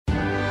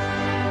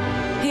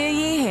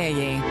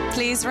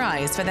Please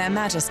rise for their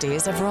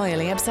majesties of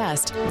Royally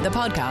Obsessed, the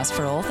podcast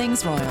for all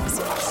things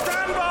royals.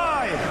 Stand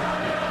by!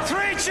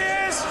 3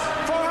 cheers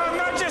for Her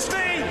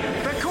Majesty,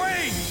 the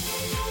Queen!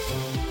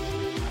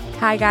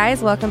 Hi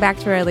guys, welcome back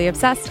to Royally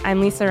Obsessed. I'm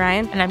Lisa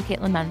Ryan. And I'm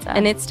Caitlin Menza.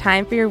 And it's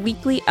time for your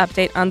weekly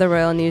update on the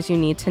royal news you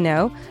need to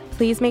know.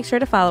 Please make sure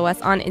to follow us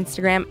on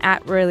Instagram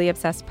at Royally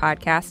Obsessed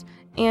Podcast.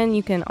 And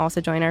you can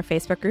also join our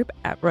Facebook group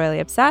at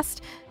Royally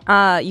Obsessed.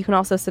 You can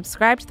also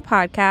subscribe to the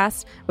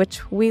podcast,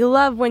 which we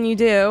love when you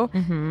do.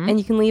 Mm-hmm. And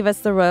you can leave us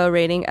the royal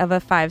rating of a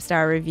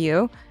 5-star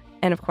review.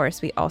 And of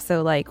course, we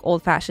also like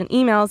old-fashioned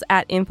emails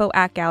at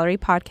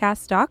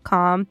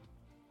info@gallerypodcast.com.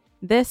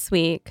 This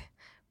week,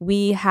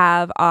 we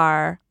have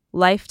our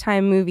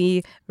Lifetime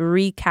movie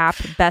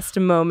recap best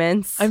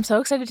moments. I'm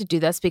so excited to do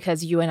this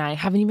because you and I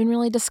haven't even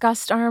really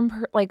discussed our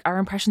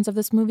impressions of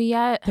this movie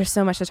yet. There's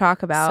so much to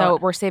talk about. So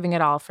we're saving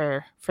it all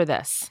for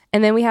this.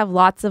 And then we have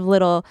lots of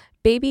little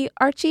baby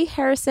Archie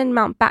Harrison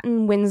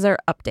Mountbatten Windsor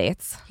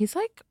updates. He's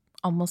like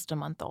almost a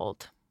month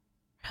old.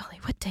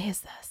 Really? What day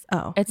is this?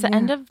 Oh, it's the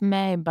end of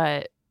May,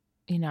 but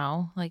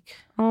like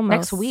almost.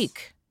 Next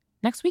week.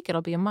 Next week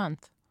it'll be a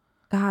month.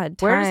 God,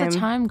 time. Where does the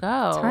time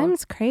go?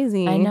 Time's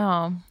crazy. I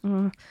know.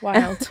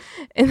 Wild.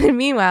 And then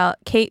meanwhile,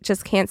 Kate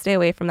just can't stay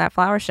away from that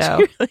flower show.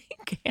 She really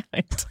can't.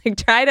 Like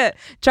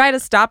try to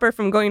stop her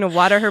from going to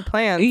water her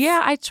plants.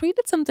 Yeah, I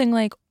tweeted something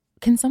like,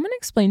 can someone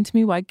explain to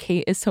me why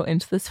Kate is so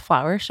into this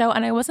flower show?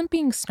 And I wasn't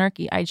being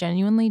snarky. I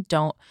genuinely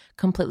don't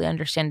completely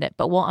understand it,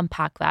 but we'll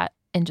unpack that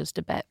in just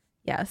a bit.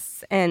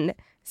 Yes. And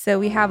so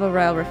we have a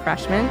royal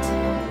refreshment.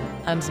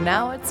 And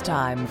now it's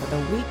time for the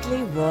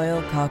weekly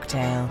royal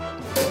cocktail.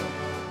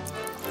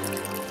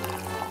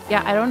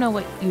 Yeah, I don't know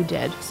what you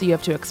did, so you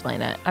have to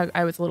explain it.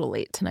 I was a little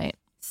late tonight.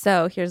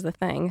 So here's the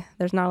thing.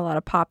 There's not a lot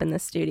of pop in the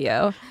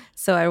studio.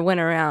 So I went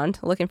around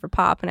looking for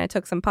pop, and I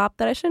took some pop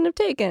that I shouldn't have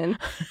taken.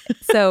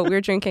 So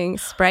we're drinking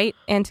Sprite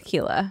and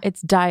tequila.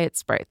 It's diet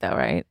Sprite, though,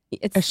 right?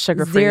 It's a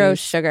sugar-free, zero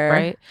sugar.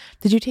 Right?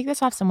 Did you take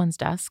this off someone's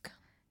desk?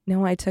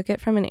 No, I took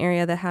it from an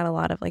area that had a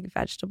lot of like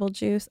vegetable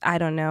juice. I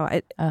don't know.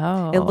 It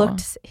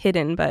looked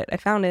hidden, but I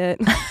found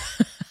it.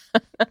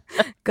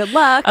 Good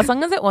luck. As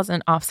long as it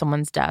wasn't off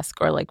someone's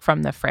desk or like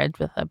from the fridge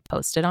with a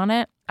Post-it on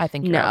it, I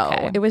think you're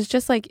okay. It was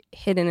just like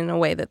hidden in a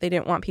way that they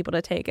didn't want people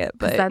to take it.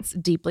 But that's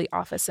deeply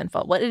office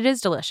info. Well, it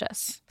is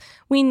delicious.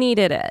 We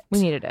needed it.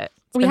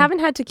 We haven't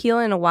had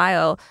tequila in a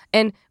while.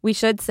 And we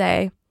should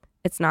say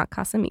it's not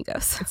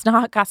Casamigos. It's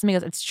not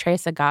Casamigos. It's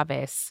Tres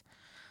Agaves.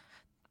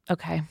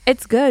 Okay.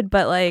 It's good,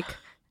 but like,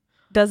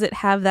 does it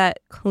have that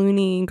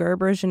Clooney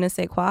Gerber je ne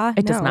sais quoi?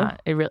 It does not.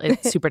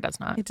 It super does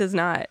not. It does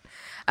not.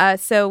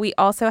 So we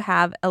also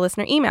have a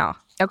listener email.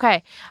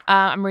 Okay.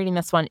 I'm reading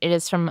this one. It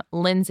is from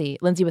Lindsay.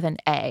 Lindsay with an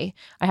A.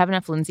 I have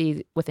enough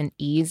Lindsay with an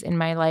E's in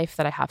my life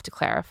that I have to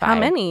clarify. How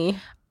many?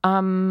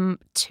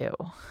 2.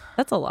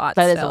 That's a lot.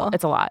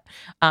 It's a lot.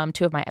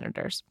 2 of my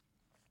editors.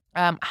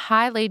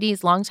 Hi,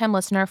 ladies. Longtime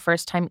listener,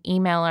 first-time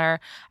emailer.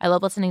 I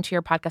love listening to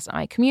your podcast on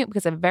my commute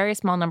because I have a very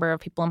small number of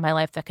people in my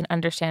life that can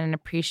understand and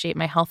appreciate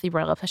my healthy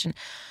royal obsession.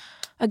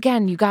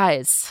 Again, you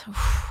guys,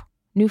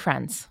 new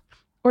friends.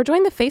 Or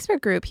join the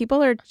Facebook group.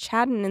 People are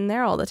chatting in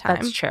there all the time.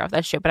 That's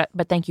true. But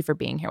thank you for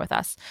being here with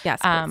us. Yes,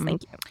 please.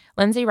 Thank you.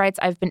 Lindsay writes,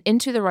 I've been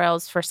into the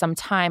royals for some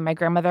time. My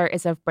grandmother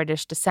is of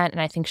British descent,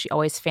 and I think she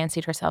always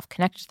fancied herself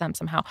connected to them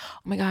somehow. Oh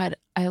my God,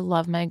 I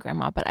love my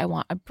grandma, but I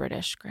want a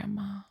British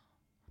grandma.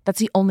 That's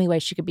the only way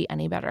she could be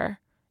any better.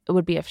 It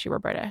would be if she were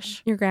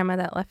British. Your grandma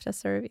that left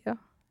us a review.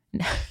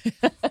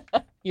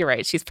 You're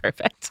right. She's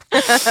perfect.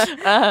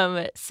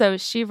 So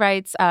she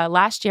writes,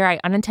 last year,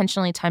 I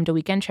unintentionally timed a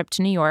weekend trip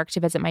to New York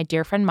to visit my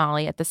dear friend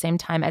Molly at the same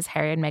time as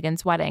Harry and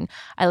Meghan's wedding.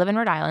 I live in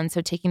Rhode Island,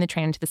 so taking the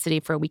train into the city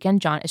for a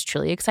weekend jaunt is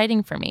truly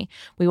exciting for me.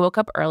 We woke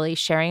up early,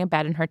 sharing a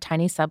bed in her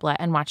tiny sublet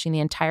and watching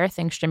the entire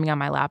thing streaming on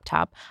my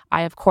laptop.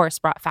 I, of course,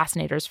 brought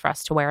fascinators for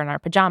us to wear in our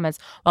pajamas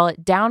while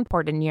it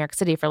downpoured in New York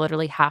City for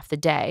literally half the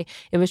day.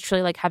 It was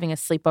truly like having a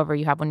sleepover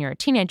you have when you're a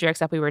teenager,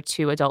 except we were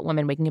 2 adult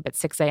women waking up at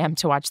 6 a.m.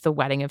 to watch the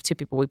wedding of 2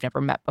 people we've never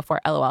met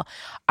before. LOL.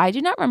 I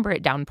do not remember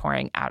it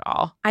downpouring at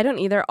all. I don't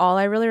either. All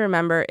I really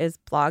remember is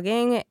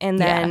blogging, and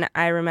then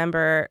I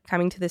remember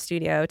coming to the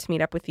studio to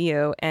meet up with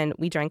you, and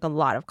we drank a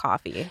lot of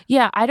coffee.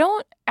 Yeah, I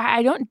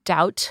don't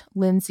doubt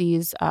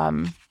Lindsay's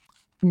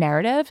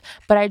narrative,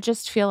 but I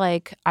just feel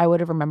like I would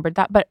have remembered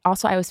that. But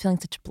also, I was feeling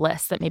such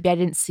bliss that maybe I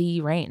didn't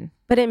see rain.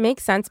 But it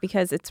makes sense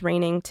because it's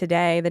raining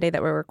today, the day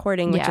that we're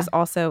recording, which is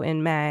also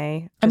in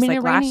May, just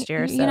like last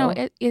year. So. You know,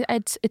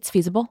 it's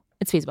feasible.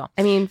 It's feasible.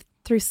 I mean,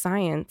 through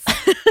science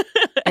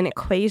and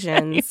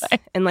equations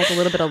and like a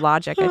little bit of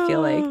logic, I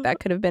feel like that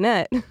could have been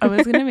it. I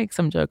was going to make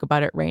some joke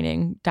about it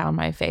raining down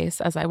my face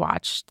as I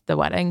watched the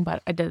wedding,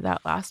 but I did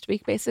that last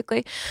week,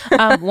 basically.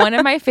 One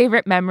of my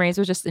favorite memories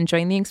was just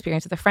enjoying the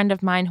experience with a friend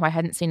of mine who I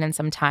hadn't seen in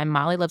some time.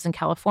 Molly lives in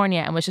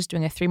California and was just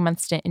doing a 3-month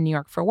stint in New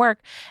York for work.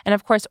 And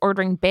of course,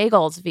 ordering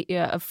bagels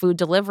via a food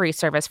delivery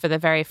service for the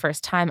very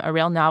first time, a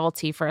real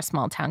novelty for a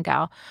small town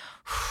gal.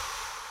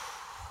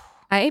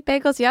 I ate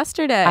bagels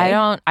yesterday.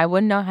 I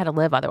wouldn't know how to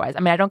live otherwise. I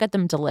mean, I don't get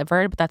them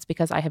delivered, but that's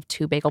because I have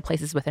 2 bagel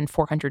places within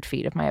 400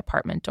 feet of my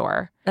apartment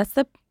door. That's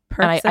the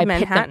perks of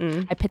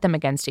Manhattan. I pit them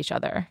against each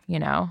other, you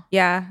know?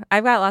 Yeah,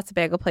 I've got lots of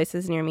bagel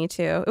places near me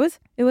too.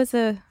 It was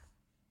a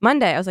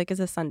Monday. I was like, is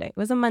this Sunday? It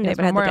was a Monday,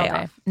 but I had the day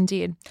off.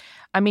 Indeed.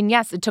 I mean,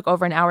 yes, it took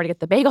over an hour to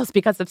get the bagels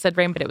because of said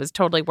rain, but it was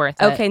totally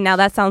worth it. Okay, now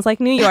that sounds like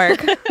New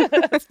York.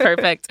 That's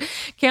perfect.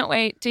 Can't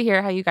wait to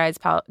hear how you guys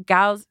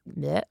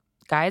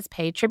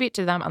pay tribute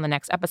to them on the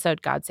next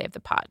episode, God Save the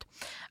Pod.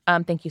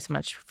 Thank you so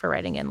much for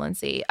writing in,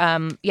 Lindsay.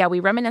 We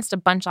reminisced a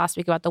bunch last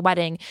week about the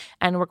wedding,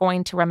 and we're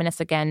going to reminisce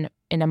again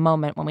in a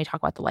moment when we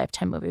talk about the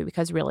Lifetime movie,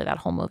 because really that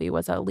whole movie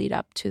was a lead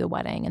up to the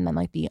wedding and then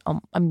like the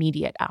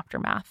immediate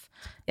aftermath,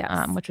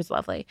 which was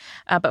lovely.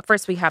 But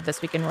first we have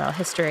This Week in Royal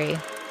History.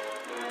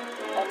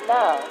 And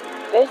now,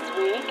 This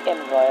Week in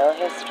Royal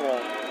History,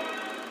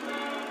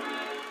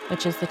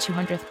 which is the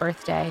 200th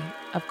birthday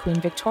of Queen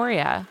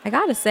Victoria. I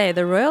gotta say,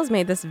 the royals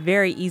made this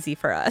very easy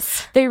for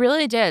us. They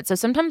really did. So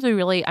sometimes we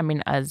really, I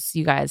mean, as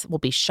you guys will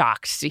be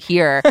shocked to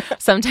hear,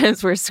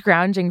 sometimes we're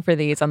scrounging for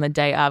these on the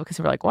day of because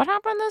we're like, what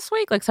happened this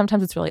week? Like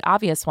sometimes it's really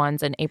obvious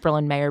ones, and April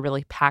and May are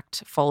really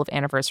packed full of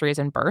anniversaries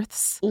and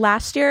births.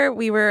 Last year,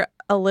 we were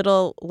a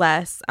little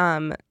less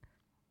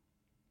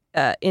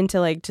into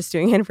like just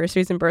doing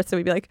anniversaries and births. So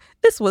we'd be like,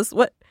 this was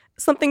what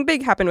something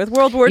big happened with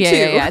World War II.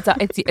 Yeah.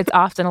 It's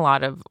often a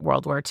lot of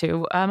World War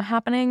II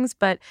happenings,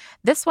 but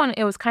this one,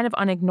 it was kind of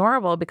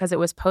unignorable because it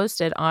was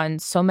posted on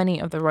so many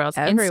of the royals'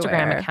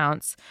 Instagram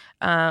accounts.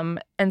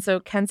 And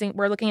so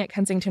we're looking at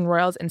Kensington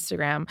Royals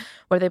Instagram,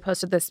 where they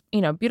posted this,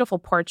 beautiful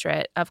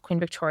portrait of Queen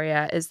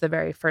Victoria is the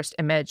very first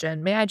image.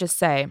 And may I just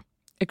say,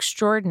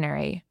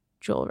 extraordinary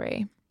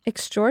jewelry.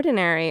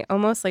 Extraordinary,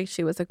 almost like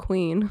she was a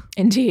queen.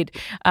 Indeed.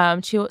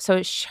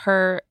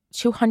 Her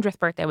 200th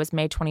birthday was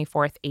May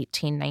 24th,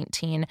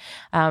 1819.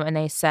 And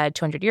they said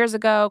 200 years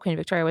ago, Queen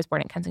Victoria was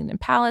born at Kensington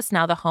Palace,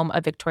 now the home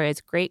of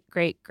Victoria's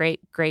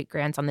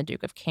great-great-great-great-grandson, the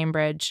Duke of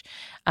Cambridge.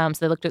 So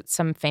they looked at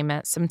some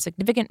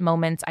significant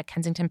moments at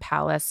Kensington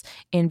Palace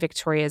in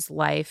Victoria's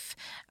life.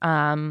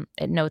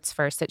 It notes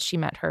first that she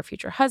met her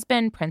future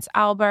husband, Prince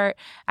Albert,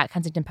 at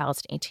Kensington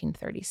Palace in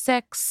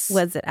 1836.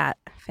 Was it at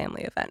a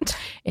family event?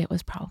 It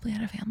was probably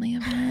at a family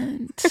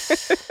event.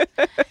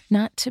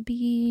 Not to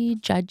be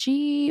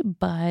judgy,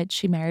 but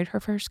she married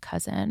her first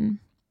cousin.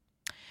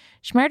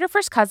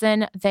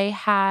 They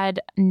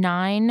had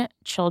 9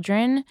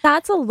 children.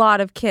 That's a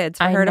lot of kids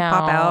for her to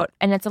pop out.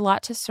 And it's a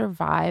lot to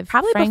survive.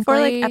 Probably frankly. Before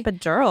like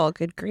epidural.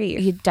 Good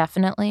grief.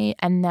 Definitely.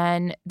 And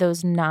then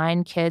those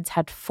 9 kids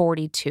had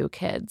 42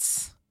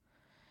 kids.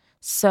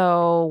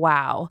 So,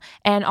 wow.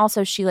 And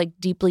also she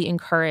deeply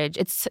encouraged,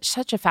 it's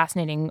such a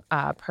fascinating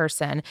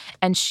person.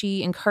 And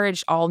she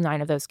encouraged all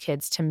 9 of those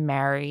kids to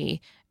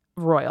marry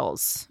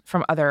royals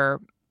from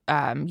other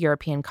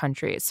European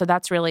countries. So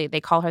that's really, they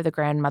call her the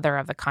grandmother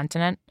of the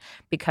continent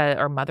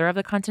mother of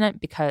the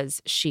continent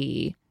because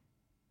she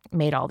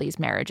made all these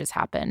marriages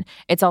happen.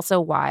 It's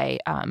also why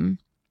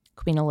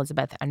Queen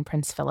Elizabeth and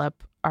Prince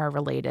Philip are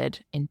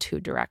related in 2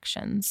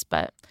 directions,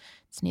 but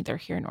it's neither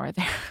here nor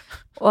there.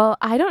 Well,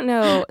 I don't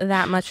know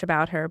that much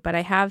about her, but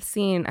I have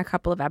seen a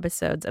couple of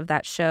episodes of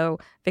that show,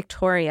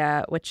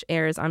 Victoria, which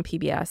airs on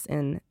PBS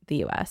in the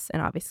U.S.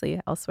 and obviously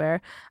elsewhere.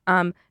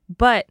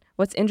 But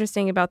what's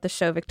interesting about the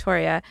show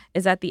Victoria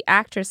is that the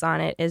actress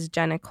on it is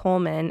Jenna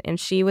Coleman, and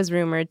she was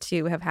rumored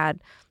to have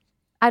had,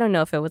 I don't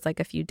know if it was like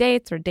a few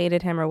dates or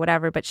dated him or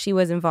whatever, but she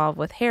was involved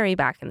with Harry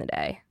back in the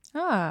day.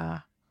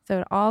 Ah.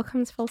 So it all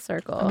comes full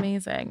circle.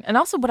 Amazing. And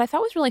also what I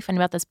thought was really funny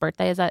about this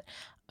birthday is that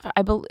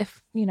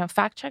if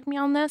fact check me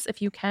on this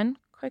if you can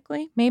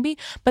quickly, maybe,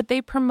 but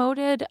they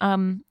promoted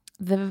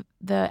the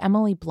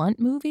Emily Blunt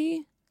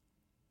movie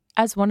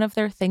as one of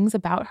their things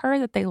about her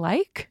that they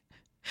like.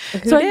 Who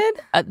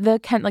did?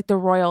 The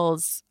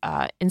royals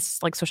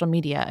social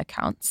media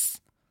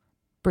accounts.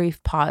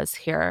 Brief pause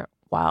here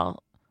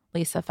while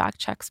Lisa fact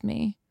checks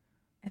me.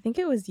 I think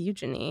it was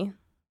Eugenie.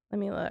 Let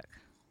me look.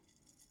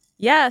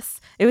 Yes,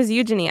 it was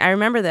Eugenie. I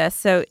remember this.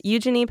 So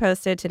Eugenie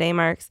posted, today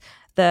marks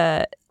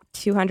the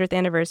 200th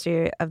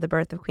anniversary of the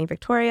birth of Queen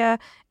Victoria.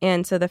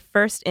 And so the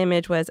first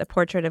image was a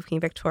portrait of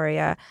Queen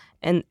Victoria,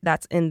 and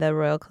that's in the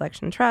Royal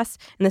Collection Trust.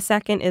 And the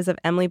second is of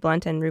Emily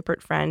Blunt and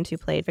Rupert Friend, who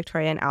played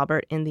Victoria and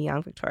Albert in The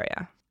Young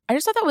Victoria. I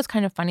just thought that was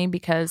kind of funny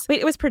because...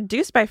 Wait, it was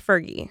produced by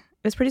Fergie.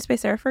 It was produced by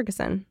Sarah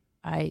Ferguson.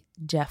 I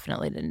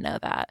definitely didn't know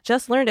that.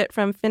 Just learned it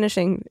from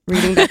reading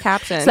the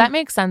caption. So that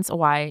makes sense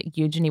why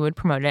Eugenie would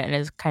promote it, and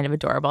is kind of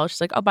adorable.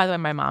 She's like, oh, by the way,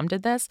 my mom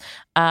did this.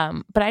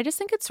 But I just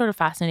think it's sort of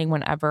fascinating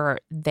whenever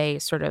they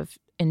sort of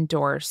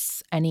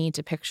endorse any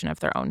depiction of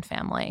their own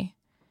family.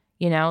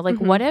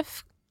 What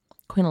if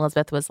Queen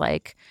Elizabeth was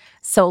like,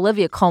 so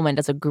Olivia Colman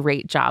does a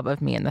great job of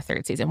me in the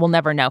 3rd season. We'll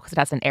never know because it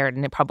hasn't aired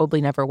and it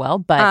probably never will.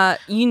 But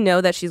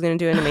that she's going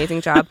to do an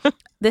amazing job.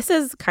 This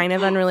is kind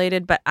of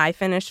unrelated, but I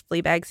finished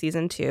Fleabag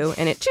season 2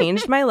 and it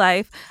changed my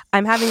life.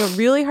 I'm having a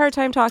really hard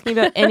time talking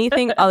about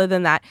anything other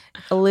than that.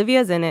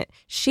 Olivia's in it.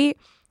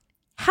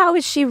 How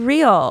is she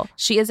real?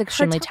 She is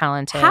extremely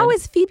talented. How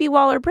is Phoebe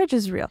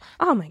Waller-Bridges real?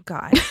 Oh my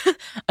God.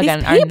 Again,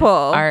 These people.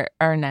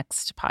 Our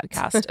next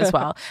podcast as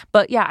well.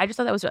 But yeah, I just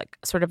thought that was like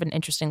sort of an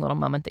interesting little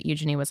moment that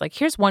Eugenie was like,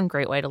 here's one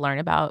great way to learn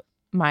about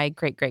my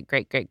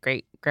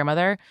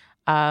great-great-great-great-great-grandmother.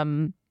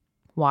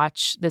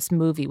 Watch this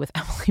movie with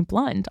Emily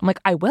Blunt. I'm like,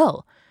 I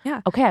will.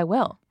 Yeah. Okay, I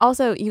will.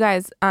 Also, you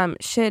guys,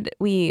 should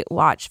we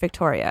watch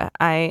Victoria?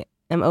 I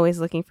am always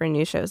looking for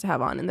new shows to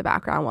have on in the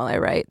background while I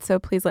write. So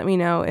please let me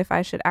know if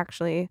I should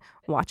actually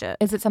watch it.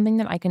 Is it something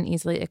that I can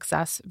easily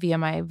access via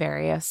my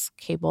various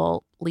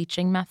cable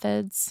leeching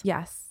methods?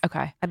 Yes.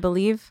 Okay. I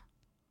believe.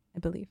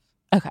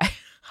 Okay.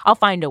 I'll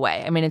find a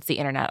way. I mean, it's the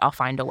internet. I'll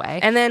find a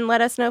way. And then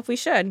let us know if we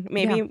should.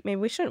 Maybe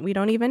we shouldn't. We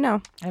don't even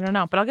know. I don't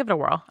know, but I'll give it a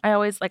whirl. I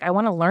always I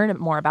want to learn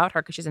more about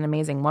her because she's an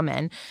amazing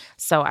woman.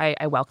 So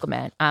I welcome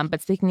it.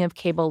 But speaking of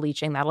cable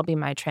leeching, that'll be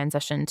my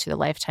transition to the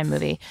Lifetime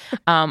movie.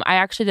 I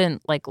actually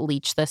didn't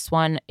leech this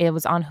one. It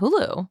was on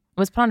Hulu. It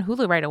was put on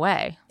Hulu right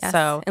away. Yes.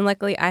 So, and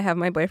luckily I have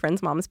my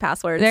boyfriend's mom's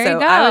password. There you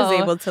go. I was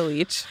able to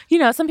leech. You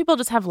know, some people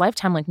just have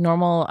Lifetime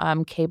normal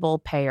cable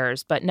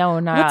payers, but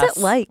no, not What's us.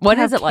 it like? What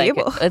is it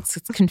cable? like? It's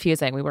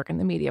confusing. We work in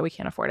the media. We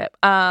can't afford it.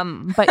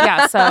 But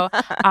yeah, so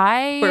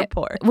We're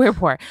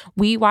poor.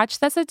 We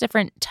watched this at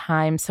different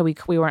times, so we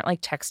weren't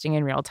texting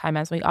in real time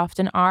as we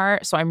often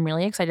are. So I'm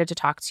really excited to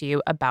talk to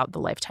you about the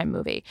Lifetime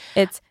movie.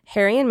 It's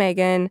Harry and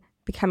Meghan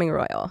becoming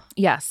royal.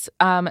 Yes.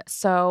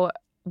 So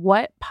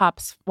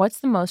what's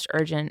the most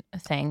urgent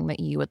thing that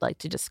you would like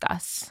to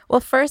discuss?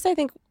 Well, first, I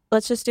think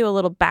let's just do a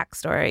little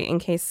backstory in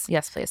case.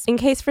 Yes, please. In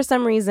case for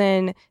some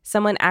reason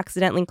someone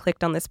accidentally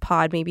clicked on this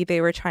pod, maybe they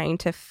were trying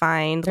to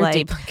find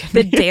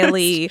the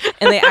daily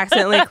and they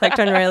accidentally clicked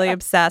on Royally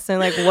Obsessed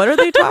and what are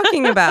they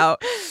talking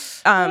about?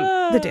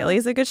 The Daily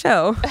is a good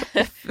show.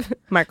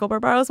 Michael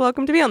Barbaro is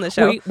welcome to be on the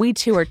show. We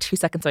too are 2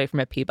 seconds away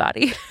from a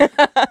Peabody.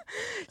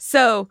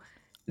 So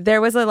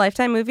there was a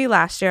Lifetime movie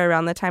last year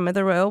around the time of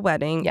the royal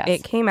wedding. Yes.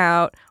 It came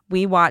out.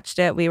 We watched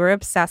it. We were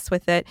obsessed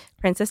with it.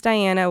 Princess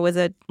Diana was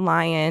a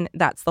lion.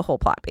 That's the whole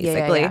plot,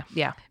 basically.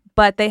 Yeah.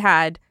 But they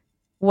had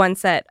one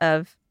set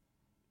of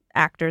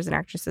actors and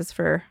actresses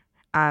for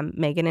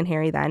Meghan and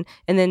Harry then.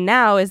 And then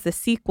now is the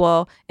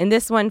sequel. And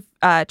this one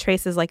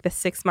traces the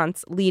 6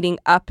 months leading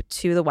up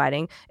to the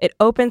wedding. It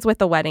opens with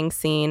the wedding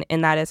scene,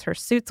 and that is her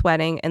suit's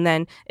wedding. And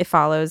then it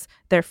follows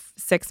their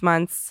 6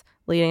 months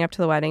leading up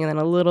to the wedding and then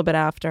a little bit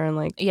after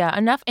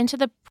enough into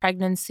the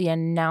pregnancy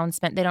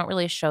announcement. They don't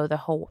really show the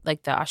whole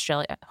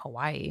the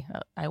Hawaii.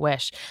 I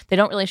wish they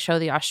don't really show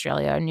the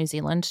Australia New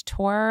Zealand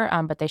tour,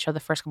 but they show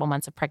the first couple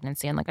months of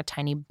pregnancy and a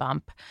tiny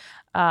bump.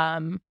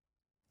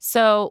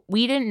 So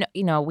we didn't,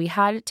 we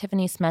had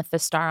Tiffany Smith, the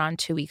star, on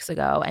 2 weeks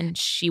ago, and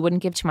she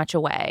wouldn't give too much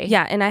away.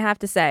 Yeah, and I have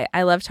to say,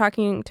 I love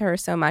talking to her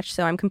so much,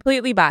 so I'm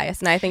completely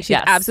biased, and I think she's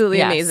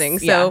absolutely amazing.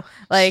 So,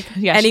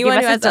 anyone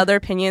who has other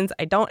opinions,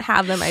 I don't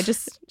have them.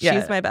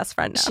 She's my best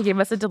friend now. She gave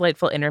us a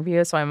delightful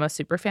interview, so I'm a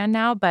super fan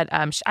now. But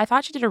I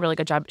thought she did a really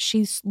good job.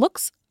 She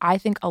looks, I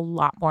think, a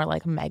lot more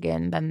like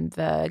Meghan than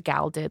the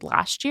gal did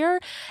last year.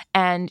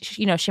 And,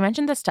 she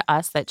mentioned this to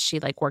us that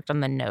she worked on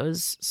the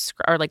nose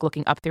or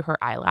looking up through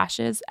her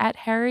eyelashes at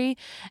Harry,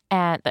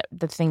 and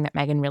the thing that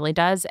Meghan really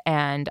does.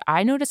 And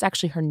I noticed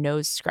actually her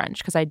nose scrunch,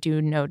 because I do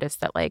notice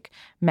that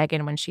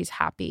Meghan, when she's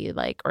happy,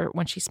 or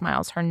when she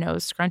smiles, her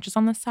nose scrunches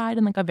on the side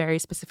in a very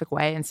specific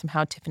way. And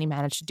somehow Tiffany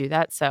managed to do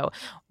that. So,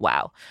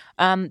 wow.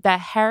 The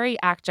Harry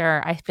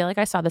actor, I feel like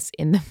I saw this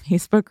in the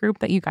Facebook group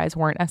that you guys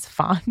weren't as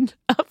fond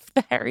of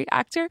the Harry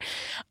actor.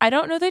 I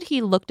don't know that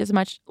he looked as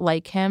much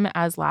like him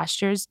as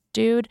last year's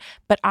dude,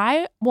 but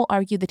I will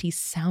argue that he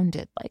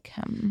sounded like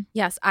him.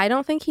 Yes, I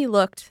don't think he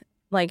looked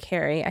like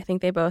Harry. I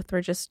think they both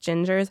were just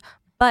gingers,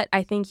 but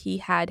I think he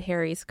had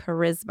Harry's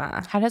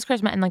charisma. Had his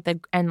charisma and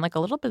a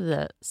little bit of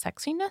the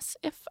sexiness,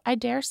 if I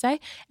dare say,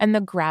 and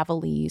the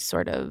gravelly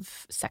sort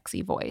of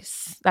sexy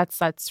voice.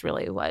 That's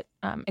really what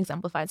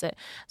exemplifies it.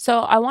 So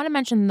I want to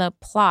mention the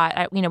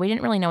plot. We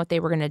didn't really know what they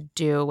were going to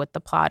do with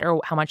the plot or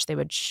how much they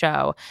would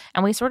show,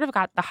 and we sort of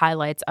got the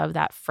highlights of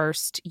that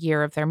first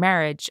year of their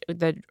marriage,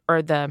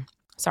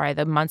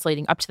 the months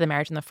leading up to the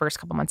marriage and the first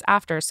couple months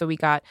after. So we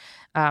got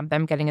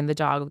them getting in the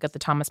dog. We've got the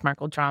Thomas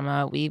Markle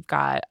drama. We've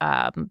got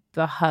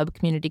the Hub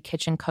Community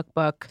Kitchen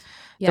cookbook,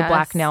 the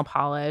black nail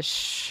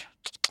polish,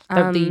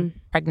 the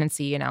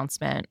pregnancy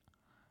announcement.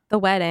 The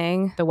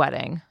wedding,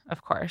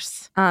 of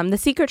course. The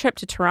secret trip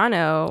to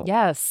Toronto.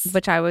 Yes.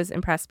 Which I was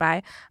impressed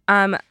by.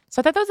 So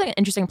I thought that was an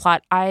interesting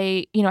plot.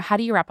 How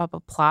do you wrap up a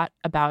plot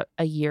about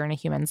a year in a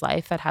human's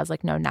life that has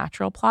no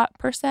natural plot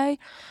per se?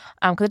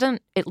 Because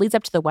it leads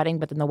up to the wedding,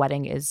 but then the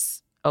wedding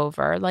is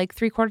over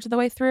 3/4 of the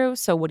way through.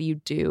 So what do you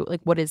do?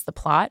 What is the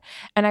plot?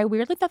 And I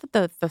weirdly thought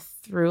that the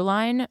through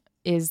line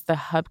is the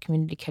Hub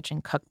Community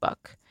Kitchen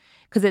cookbook,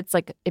 because it's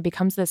it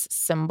becomes this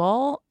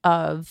symbol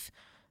of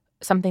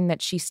something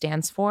that she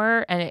stands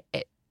for, and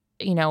it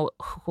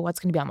what's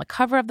going to be on the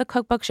cover of the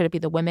cookbook? Should it be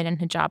the women in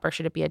hijab, or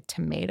should it be a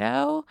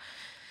tomato?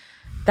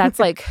 That's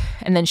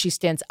and then she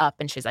stands up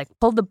and she's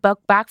pull the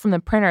book back from the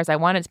printers. I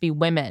want it to be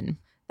women.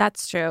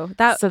 That's true.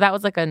 So that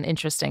was an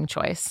interesting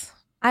choice.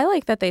 I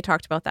like that they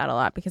talked about that a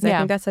lot because I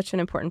think that's such an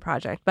important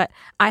project. But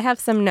I have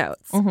some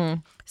notes.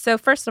 So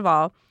first of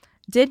all,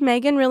 did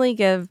Megan really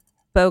give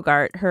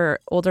Bogart, her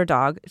older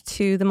dog,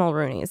 to the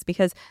Mulrooney's?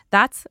 Because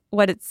that's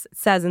what it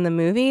says in the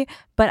movie.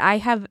 But I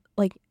have,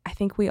 like, I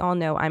think we all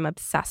know I'm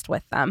obsessed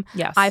with them.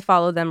 Yes. I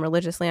follow them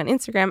religiously on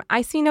Instagram.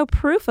 I see no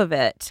proof of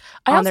it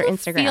on their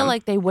Instagram. I feel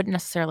like they wouldn't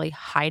necessarily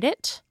hide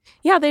it.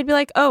 Yeah, they'd be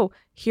like, oh,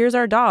 here's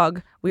our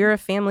dog. We're a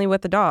family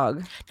with a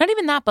dog. Not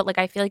even that, but like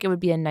I feel like it would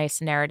be a nice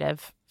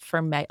narrative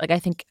for Meg. Like I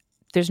think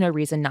there's no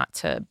reason not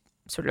to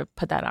sort of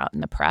put that out in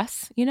the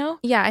press, you know?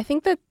 Yeah, I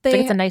think that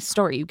it's a nice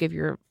story. You give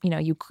your,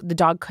 the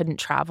dog couldn't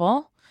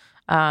travel.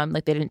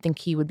 Like they didn't think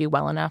he would be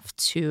well enough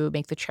to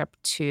make the trip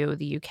to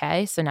the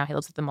UK. So now he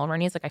lives with the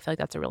Mulrooney's. Like I feel like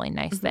that's a really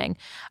nice thing.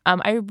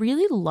 I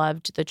really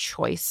loved the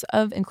choice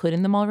of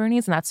including the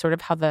Mulrooney's, and that's sort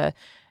of how the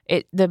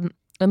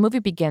movie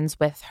begins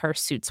with her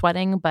suit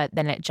sweating, but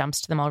then it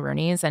jumps to the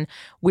Mulrooney's. And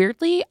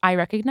weirdly, I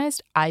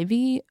recognized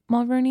Ivy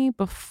Mulrooney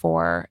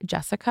before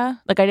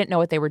Jessica. Like I didn't know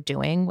what they were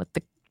doing with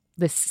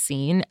this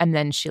scene, and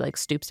then she like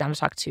stoops down to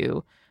talk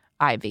to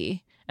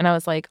Ivy. And I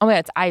was like, oh, yeah,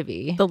 it's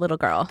Ivy. The little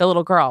girl. The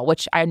little girl,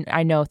 which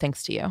I know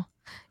thanks to you.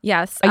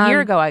 Yes. A year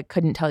ago, I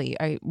couldn't tell you.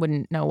 I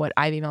wouldn't know what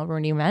Ivy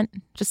Mulrooney meant.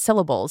 Just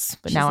syllables.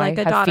 But she's now like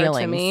I a have daughter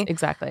feelings. To me.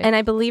 Exactly. And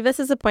I believe this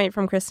is a point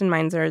from Kristen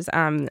Meinzer's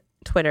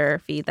Twitter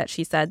feed that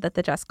she said that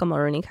the Jessica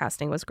Mulrooney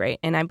casting was great.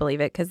 And I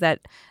believe it because the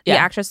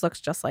actress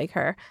looks just like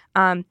her.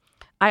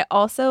 I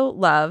also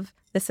love,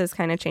 this is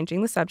kind of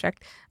changing the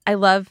subject, I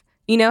love,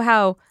 you know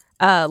how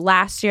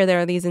last year there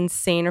were these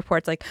insane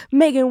reports like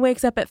Megan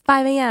wakes up at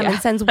 5 a.m. and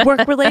sends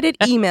work-related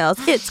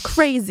emails. It's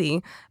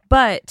crazy.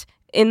 But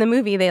in the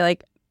movie, they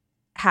like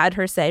had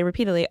her say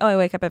repeatedly, oh, I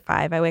wake up at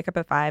 5. I wake up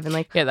at 5. And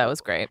like, yeah, that was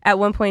great. At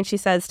one point, she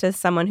says to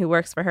someone who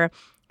works for her,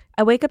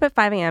 I wake up at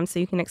 5 a.m. so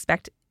you can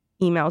expect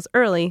emails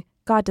early.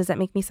 God, does that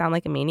make me sound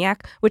like a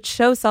maniac? Which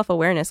shows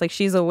self-awareness. Like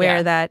she's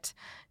aware that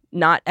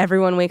not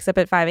everyone wakes up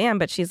at 5 a.m.,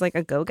 but she's like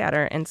a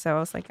go-getter. And so I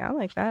was like, I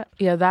like that.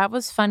 Yeah, that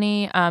was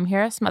funny.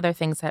 Here are some other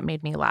things that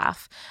made me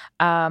laugh.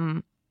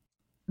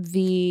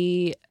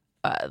 The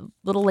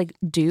little like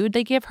dude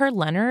they give her,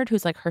 Leonard,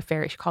 who's like her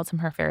fairy, she calls him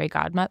her fairy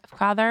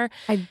godfather.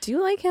 I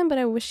do like him, but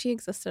I wish he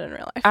existed in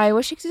real life. I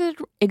wish he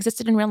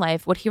existed in real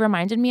life. What he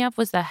reminded me of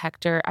was the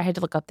Hector, I had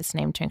to look up this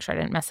name to make sure I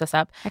didn't mess this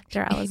up.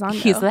 Hector Elizondo.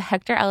 He's the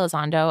Hector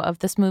Elizondo of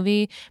this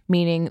movie,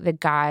 meaning the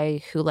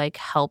guy who like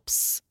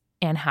helps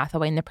Anne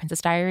Hathaway in The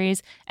Princess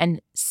Diaries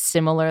and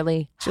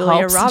similarly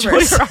Julia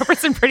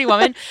Roberts in Pretty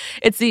Woman.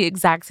 It's the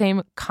exact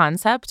same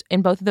concept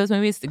in both of those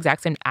movies, the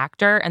exact same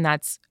actor, and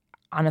that's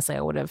honestly,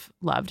 I would have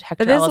loved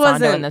Hector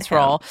Elizondo in this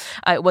role.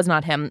 It was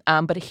not him,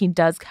 but he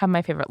does have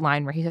my favorite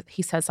line where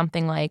he says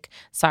something like,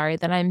 sorry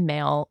that I'm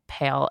male,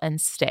 pale, and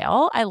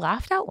stale. I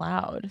laughed out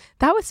loud.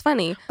 That was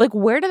funny. Like,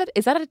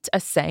 is that a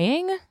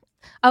saying?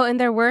 Oh, and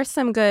there were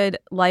some good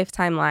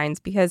Lifetime lines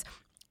because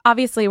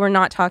obviously we're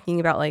not talking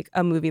about like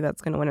a movie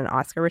that's going to win an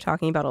Oscar. We're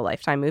talking about a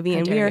Lifetime movie.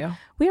 And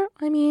we're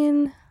I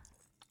mean,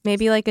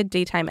 maybe like a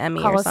daytime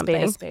Emmy or something.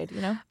 Call a spade,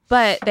 you know?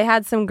 But they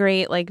had some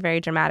great, like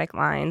very dramatic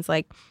lines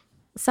like,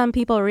 some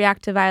people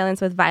react to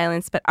violence with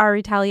violence, but our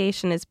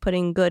retaliation is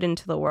putting good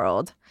into the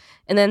world.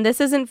 And then this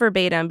isn't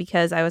verbatim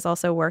because I was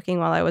also working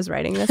while I was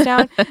writing this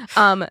down.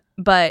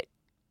 But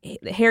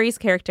Harry's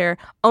character,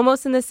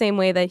 almost in the same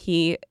way that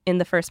he, in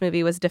the first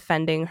movie, was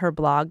defending her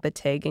blog, The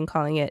Tig, and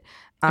calling it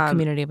a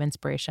community of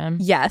inspiration.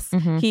 Yes.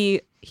 Mm-hmm.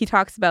 He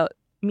talks about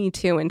Me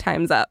Too and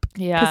Time's Up.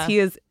 Yeah. Because he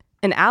is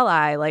an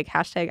ally, like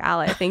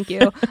 #ally, thank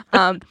you.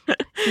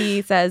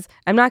 He says,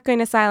 I'm not going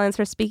to silence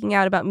her speaking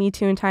out about Me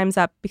Too and Time's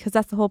Up because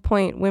that's the whole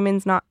point.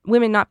 Women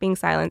not being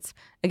silenced.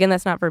 Again,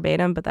 that's not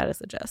verbatim, but that is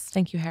the gist.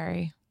 Thank you,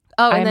 Harry.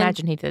 Oh, I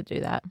imagine he did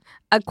do that.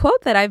 A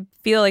quote that I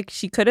feel like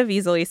she could have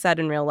easily said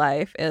in real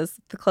life is,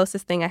 the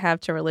closest thing I have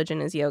to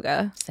religion is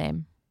yoga.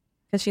 Same.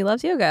 Because she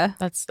loves yoga.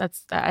 That's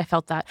I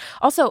felt that.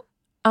 Also,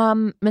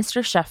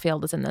 Mr.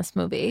 Sheffield is in this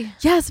movie.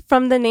 Yes,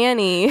 from The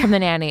Nanny. From The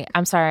Nanny.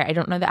 I'm sorry, I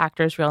don't know the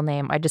actor's real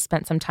name. I just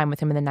spent some time with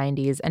him in the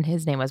 90s, and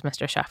his name was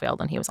Mr.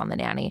 Sheffield, and he was on The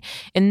Nanny.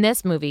 In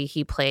this movie,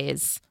 he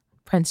plays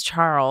Prince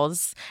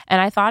Charles, and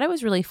I thought it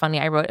was really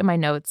funny. I wrote in my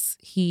notes,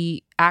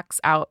 he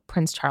acts out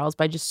Prince Charles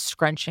by just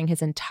scrunching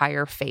his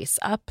entire face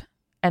up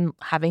and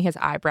having his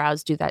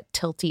eyebrows do that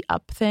tilty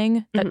up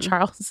thing that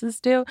Charleses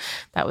do.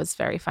 That was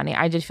very funny.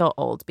 I did feel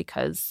old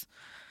because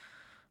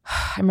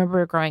I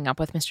remember growing up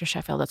with Mr.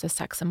 Sheffield as a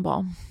sex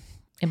symbol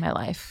in my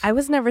life. I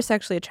was never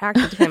sexually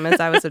attracted to him as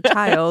I was a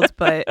child,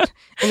 but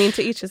I mean,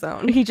 to each his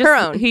own. He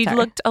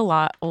looked a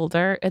lot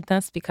older in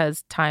this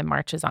because time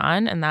marches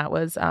on, and that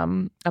was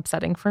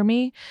upsetting for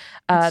me.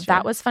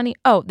 That was funny.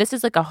 Oh, this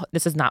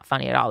is not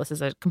funny at all. This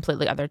is a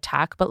completely other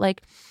tack, but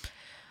like,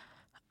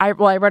 I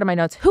wrote in my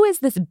notes, who is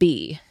this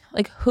B?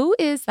 Like, who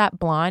is that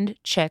blonde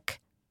chick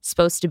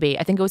supposed to be?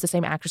 I think it was the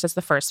same actress as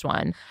the first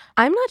one.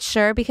 I'm not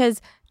sure because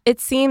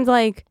it seemed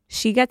like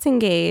she gets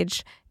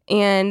engaged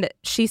and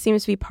she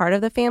seems to be part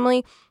of the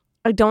family.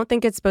 I don't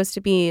think it's supposed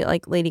to be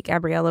like Lady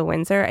Gabriella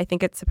Windsor. I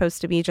think it's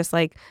supposed to be just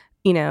like,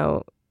 you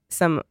know,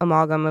 some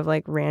amalgam of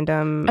like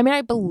random I mean,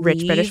 I believe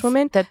rich British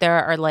women. that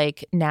there are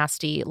like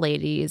nasty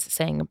ladies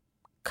saying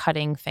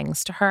cutting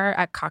things to her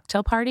at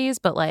cocktail parties,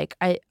 but like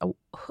I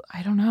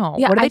don't know.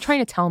 Yeah, what are they trying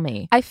to tell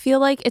me? I feel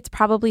like it's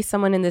probably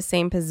someone in the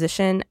same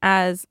position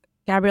as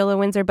Gabriella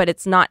Windsor, but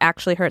it's not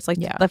actually her. It's like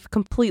a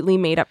completely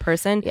made up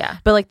person. Yeah.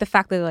 But like the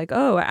fact that they're like,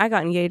 oh, I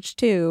got engaged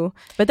too.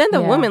 But then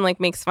the woman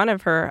like makes fun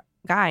of her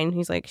guy and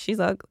he's like, she's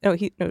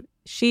ugly. No,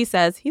 she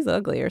says he's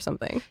ugly or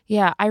something.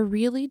 Yeah, I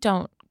really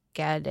don't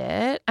get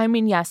it. I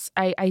mean, yes,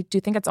 I do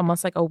think it's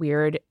almost like a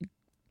weird,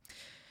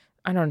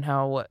 I don't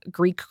know,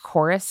 Greek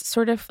chorus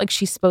sort of. Like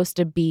she's supposed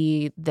to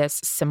be this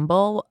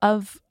symbol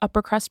of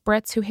upper crust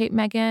Brits who hate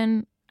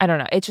Meghan. I don't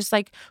know. It's just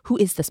like, who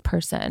is this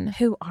person?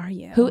 Who are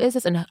you? Who is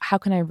this? And how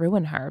can I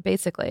ruin her,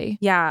 basically?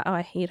 Yeah. Oh,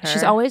 I hate her.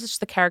 She's always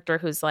just the character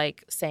who's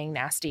like saying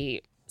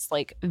nasty,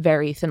 like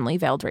very thinly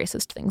veiled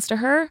racist things to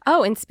her.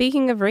 Oh, and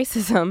speaking of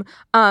racism,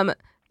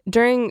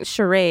 during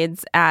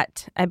charades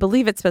at, I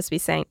believe it's supposed to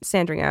be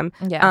Sandringham.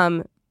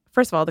 Yeah.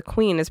 First of all, the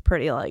Queen is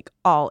pretty like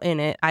all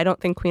in it. I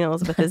don't think Queen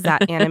Elizabeth is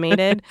that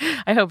animated.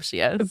 I hope she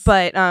is.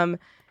 But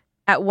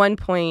at one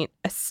point,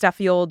 a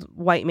stuffy old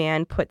white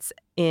man puts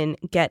in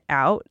Get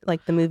Out,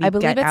 like the movie. I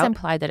believe Get it's Out.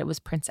 Implied that it was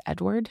Prince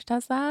Edward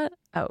does that.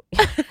 Oh,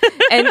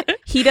 and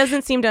he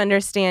doesn't seem to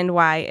understand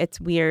why it's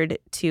weird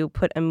to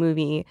put a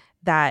movie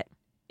that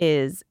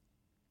is.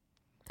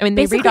 I mean,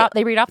 they read off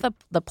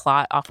the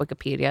plot off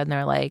Wikipedia, and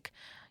they're like,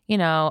 you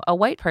know, a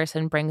white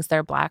person brings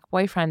their black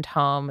boyfriend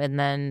home and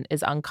then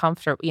is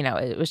uncomfortable. You know,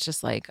 it was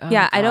just like, oh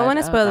yeah, God, I don't want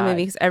to spoil the God.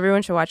 movie because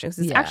everyone should watch it. Because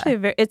it's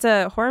actually it's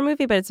a horror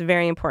movie, but it's a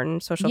very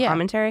important social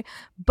commentary.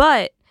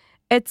 But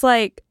it's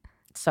like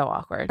so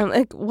awkward. I'm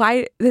like,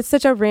 why? It's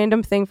such a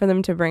random thing for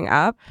them to bring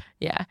up.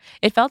 Yeah,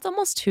 it felt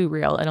almost too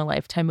real in a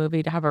Lifetime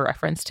movie to have a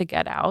reference to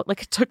Get Out.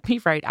 Like it took me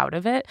right out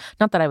of it.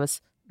 Not that I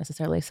was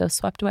necessarily so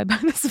swept away by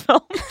this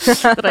film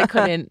that I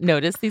couldn't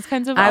notice these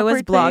kinds of awkward I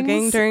was blogging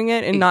things during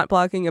it and not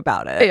blogging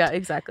about it. Yeah,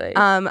 exactly.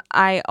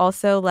 I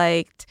also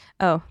liked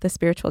the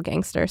Spiritual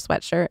Gangster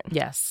sweatshirt.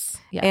 Yes.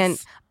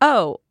 And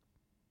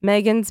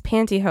Meghan's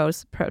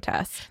pantyhose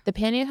protest. The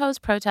pantyhose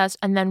protest,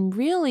 and then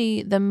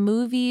really the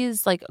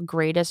movie's like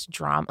greatest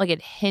drama, like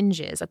it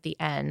hinges at the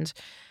end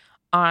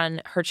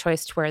on her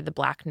choice to wear the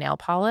black nail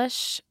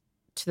polish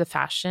to the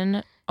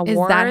fashion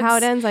awards. Is that how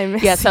it ends? I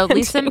missed. Yeah, so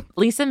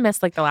Lisa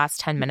missed like the last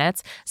 10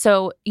 minutes.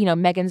 So, you know,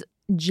 Meghan's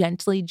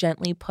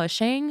gently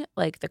pushing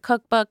like the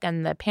cookbook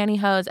and the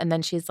pantyhose, and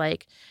then she's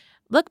like,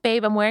 look,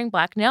 babe, I'm wearing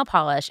black nail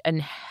polish.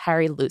 And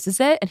Harry loses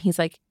it, and he's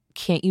like,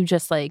 can't you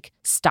just like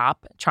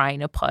stop trying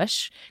to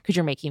push because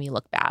you're making me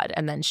look bad?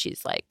 And then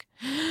she's like,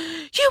 you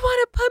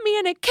want to put me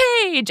in a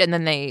cage? And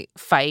then they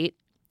fight.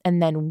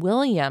 And then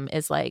William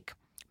is like,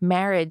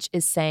 marriage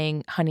is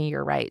saying, honey,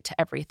 you're right,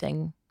 to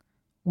everything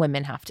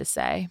women have to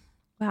say.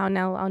 Wow,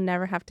 now I'll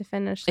never have to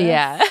finish this.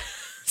 Yeah.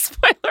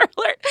 Spoiler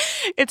alert.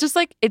 It's just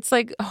like, it's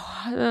like,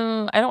 I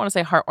don't want to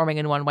say heartwarming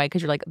in one way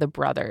because you're like the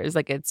brothers.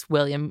 Like it's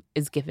William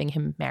is giving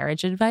him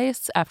marriage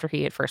advice after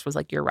he at first was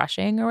like, you're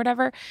rushing or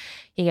whatever.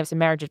 He gives him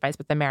marriage advice,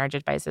 but the marriage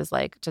advice is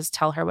like, just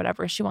tell her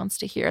whatever she wants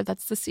to hear.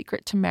 That's the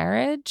secret to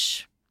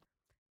marriage.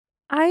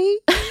 I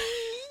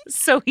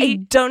I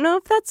don't know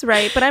if that's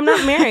right, but I'm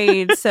not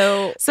married.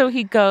 So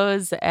he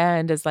goes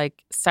and is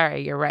like,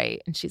 sorry, you're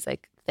right. And she's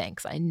like,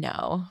 thanks, I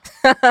know.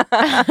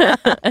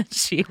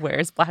 She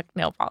wears black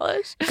nail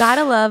polish.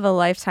 Gotta love a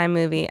Lifetime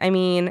movie. I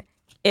mean,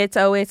 it's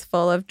always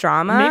full of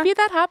drama. Maybe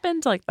that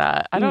happened like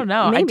that. I don't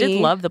know. Maybe. I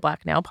did love the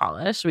black nail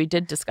polish. We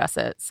did discuss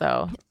it.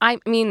 So I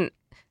mean,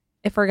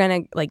 if we're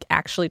gonna like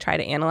actually try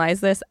to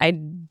analyze this, I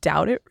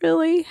doubt it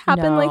really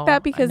happened like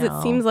that because it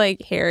seems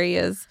like Harry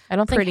is. I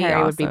don't think pretty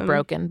Harry would awesome. be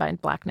broken by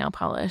black nail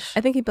polish.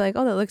 I think he'd be like,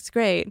 "Oh, that looks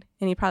great,"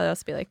 and he'd probably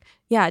also be like,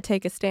 "Yeah,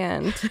 take a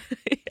stand."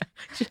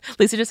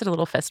 Lisa just did a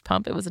little fist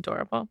pump. It was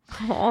adorable.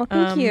 Oh,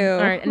 thank you.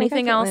 All right.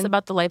 Anything else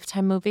about the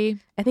Lifetime movie?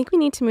 I think we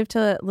need to move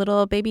to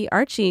little baby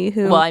Archie,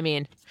 who. Well, I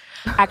mean,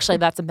 actually,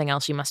 that's something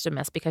else you must have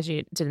missed because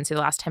you didn't see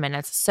the last 10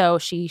 minutes. So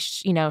she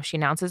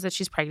announces that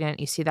she's pregnant.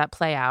 You see that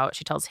play out.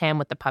 She tells him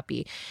with the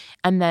puppy.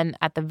 And then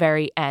at the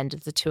very end,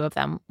 the two of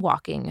them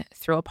walking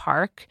through a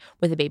park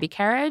with a baby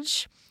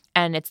carriage.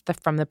 And it's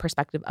from the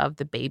perspective of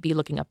the baby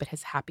looking up at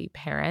his happy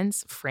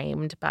parents,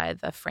 framed by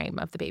the frame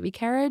of the baby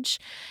carriage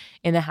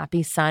in the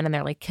happy sun. And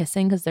they're like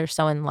kissing because they're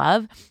so in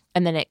love.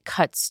 And then it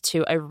cuts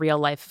to a real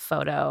life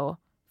photo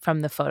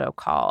from the photo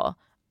call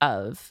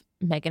of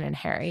Meghan and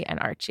Harry and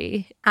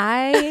Archie.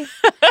 I'm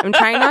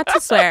trying not to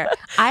swear.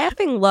 I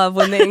effing love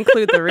when they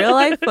include the real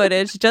life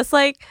footage, just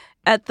like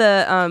at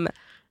the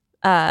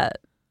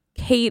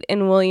Kate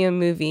and William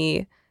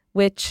movie,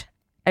 which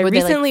I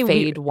recently they like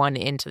fade one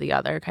into the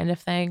other kind of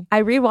thing.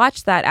 I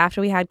rewatched that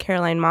after we had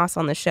Caroline Moss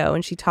on the show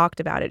and she talked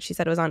about it. She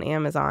said it was on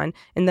Amazon.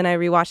 And then I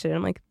rewatched it and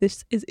I'm like,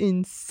 this is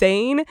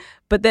insane.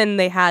 But then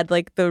they had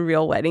like the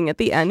real wedding at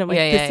the end. I'm like,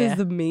 this is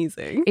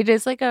amazing. It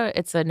is like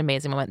it's an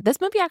amazing moment. This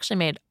movie actually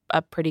made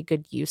a pretty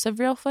good use of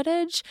real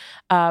footage.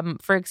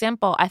 For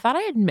example, I thought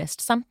I had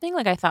missed something.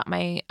 Like I thought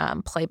my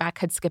playback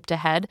had skipped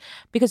ahead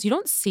because you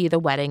don't see the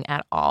wedding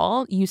at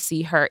all. You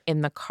see her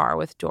in the car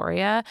with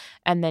Doria,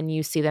 and then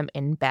you see them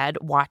in bed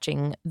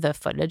watching the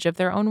footage of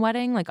their own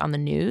wedding, like on the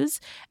news.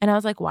 And I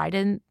was like, why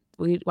don't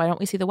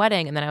we see the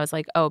wedding? And then I was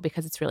like, oh,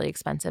 because it's really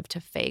expensive to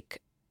fake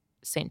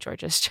St.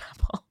 George's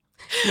Chapel.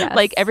 Yes.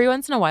 Like every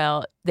once in a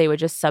while, they would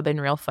just sub in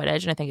real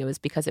footage. And I think it was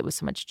because it was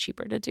so much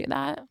cheaper to do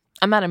that.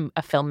 I'm not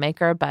a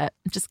filmmaker, but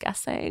I'm just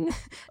guessing.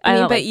 I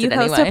mean, but you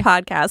host a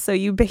podcast, so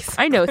you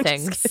basically... I know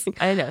things.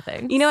 I know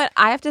things. You know what?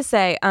 I have to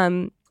say,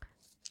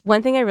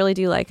 one thing I really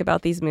do like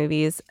about these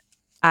movies,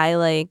 I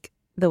like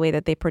the way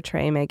that they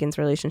portray Megan's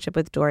relationship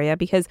with Doria,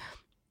 because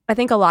I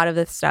think a lot of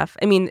this stuff,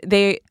 I mean,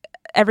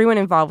 everyone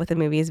involved with the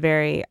movie is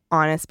very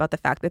honest about the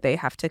fact that they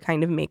have to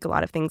kind of make a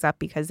lot of things up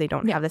because they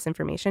don't have this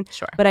information.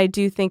 Sure. But I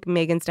do think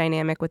Megan's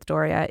dynamic with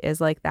Doria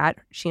is like that.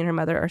 She and her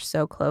mother are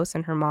so close,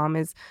 and her mom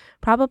is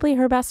probably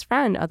her best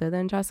friend other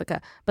than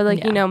Jessica. But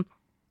like, you know,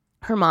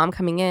 her mom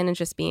coming in and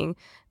just being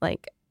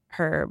like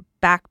her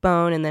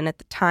backbone, and then at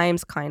the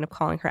times kind of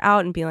calling her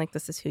out and being like,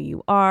 this is who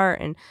you are.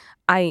 And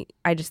I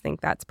just think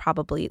that's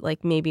probably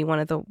like maybe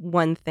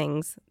one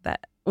thing that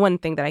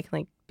I can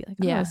like be like,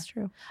 oh, that's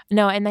true.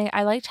 No, and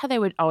I liked how they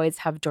would always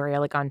have Doria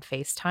like on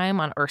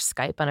FaceTime or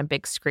Skype on a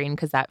big screen,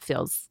 because that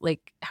feels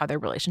like how their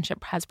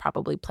relationship has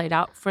probably played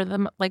out for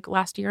them like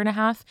last year and a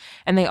half.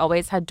 And they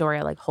always had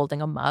Doria like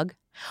holding a mug.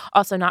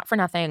 Also, not for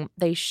nothing,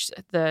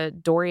 the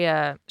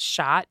Doria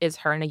shot is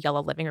her in a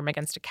yellow living room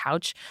against a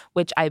couch,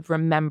 which I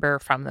remember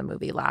from the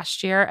movie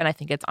last year, and I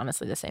think it's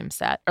honestly the same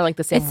set or like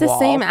the same. It's the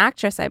same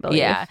actress, I believe.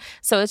 Yeah,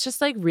 so it's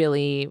just like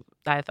really.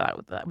 I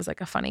thought that was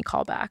like a funny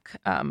callback,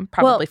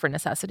 probably for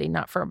necessity,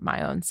 not for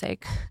my own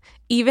sake.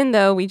 Even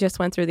though we just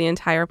went through the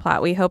entire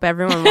plot, we hope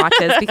everyone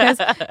watches because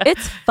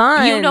it's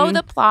fun. You know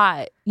the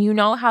plot. You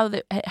know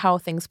how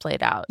things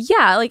played out.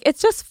 Yeah, like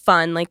it's just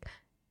fun. Like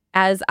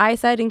as I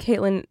said, and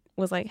Caitlin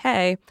was like,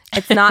 hey,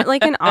 it's not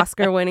like an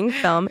Oscar-winning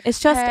film. It's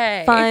just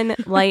fun,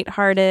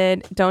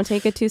 lighthearted. Don't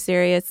take it too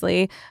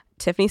seriously.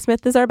 Tiffany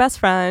Smith is our best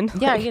friend.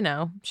 Yeah, you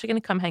know, she's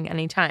going to come hang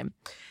anytime.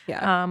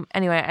 Yeah.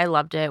 Anyway, I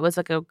loved it. It was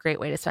like a great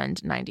way to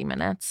spend 90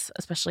 minutes,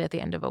 especially at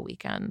the end of a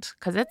weekend,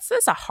 because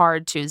it's a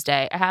hard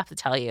Tuesday, I have to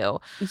tell you.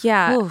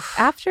 Yeah. Oof.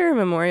 After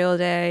Memorial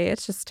Day,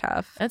 it's just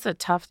tough. It's a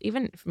tough,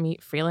 even for me,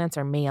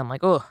 freelancer me, I'm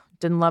like, oh,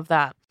 didn't love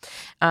that.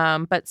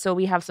 But so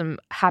we have some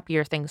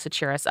happier things to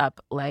cheer us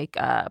up, like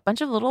a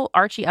bunch of little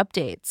Archie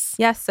updates.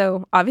 Yeah,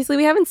 so obviously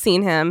we haven't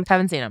seen him.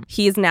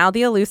 He's now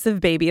the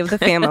elusive baby of the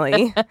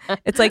family.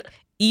 It's like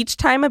each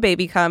time a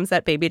baby comes,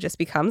 that baby just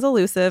becomes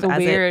elusive. The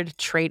weird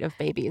trait of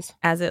babies.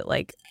 As it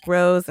like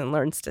grows and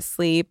learns to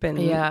sleep and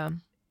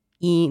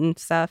eat and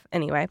stuff.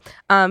 Anyway,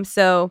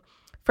 so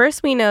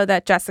first we know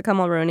that Jessica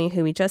Mulroney,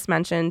 who we just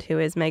mentioned, who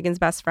is Megan's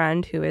best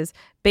friend, who is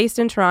based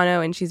in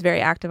Toronto, and she's very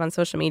active on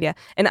social media.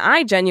 And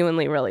I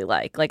genuinely really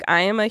like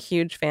I am a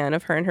huge fan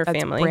of her and her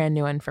family. That's brand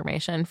new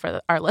information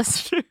for our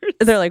listeners.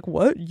 They're like,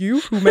 what? You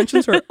who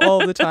mentions her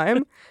all the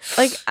time?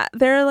 Like,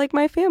 they're like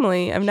my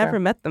family. I've never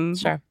met them.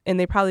 Sure. And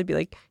they'd probably be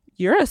like,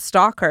 you're a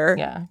stalker.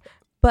 Yeah.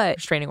 But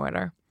restraining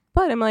order.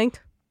 But I'm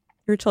like,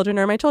 your children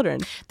are my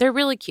children. They're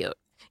really cute.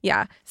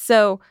 Yeah.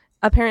 So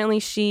apparently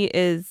she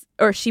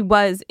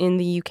was in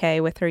the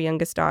UK with her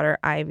youngest daughter,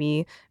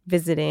 Ivy,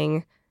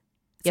 visiting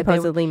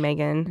supposedly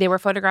Megan. They were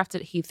photographed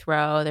at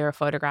Heathrow. They were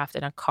photographed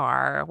in a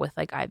car with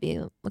like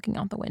Ivy looking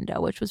out the window,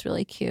 which was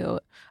really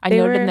cute. I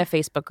noted in the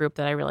Facebook group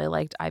that I really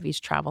liked Ivy's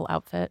travel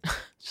outfit.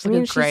 Just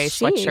like a gray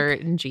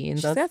sweatshirt and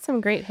jeans. She's got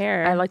some great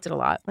hair. I liked it a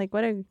lot. Like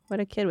what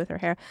a kid with her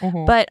hair.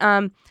 Mm-hmm. But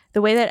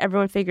the way that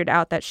everyone figured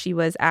out that she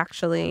was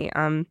actually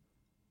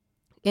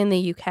in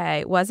the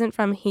UK wasn't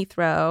from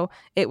Heathrow.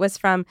 It was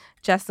from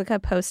Jessica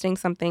posting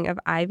something of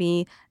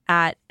Ivy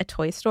at a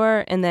toy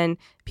store, and then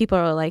people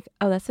were like,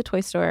 oh, that's a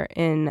toy store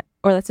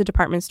that's a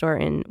department store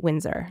in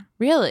Windsor.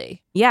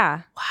 Really?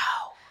 Yeah.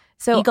 Wow.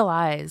 So eagle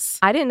eyes.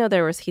 I didn't know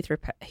there was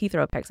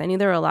Heathrow pics. I knew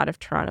there were a lot of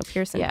Toronto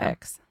Pearson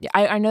pics. Yeah,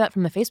 I know that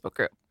from the Facebook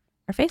group.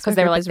 Our Facebook group,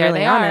 they were like, there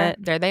they are.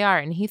 There they are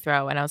in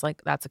Heathrow, and I was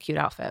like, that's a cute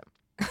outfit.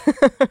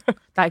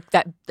 Like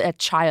that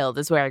child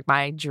is wearing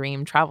my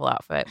dream travel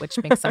outfit, which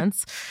makes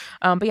sense.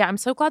 But yeah, I'm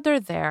so glad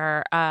they're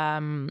there.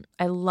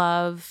 I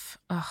love,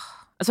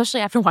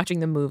 especially after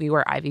watching the movie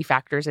where Ivy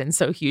factors in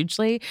so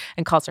hugely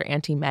and calls her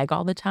Auntie Meg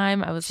all the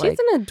time. I was She's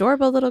an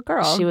adorable little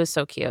girl. She was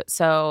so cute.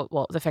 So,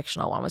 well, the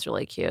fictional one was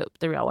really cute.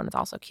 The real one is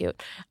also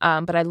cute.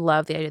 But I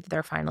love the idea that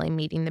they're finally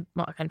meeting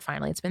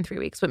it's been 3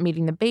 weeks, but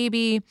meeting the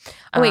baby.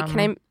 Oh, wait,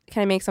 can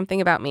I make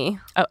something about me?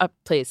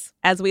 Please.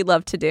 As we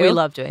love to do. We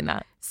love doing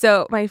that.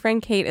 So my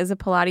friend Kate is a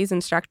Pilates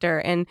instructor,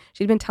 and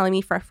she'd been telling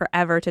me for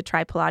forever to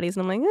try Pilates.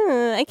 And I'm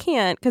like, I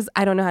can't because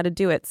I don't know how to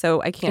do it.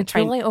 So I can't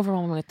try. It's really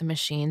overwhelming with the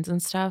machines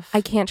and stuff.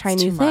 I can't try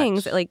new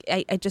things. Like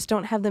I just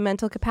don't have the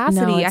mental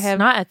capacity. No, I have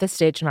not at this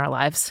stage in our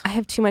lives. I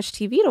have too much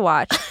TV to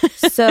watch.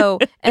 So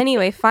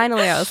anyway,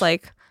 finally I was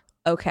like,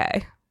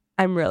 okay,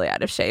 I'm really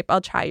out of shape.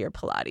 I'll try your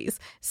Pilates.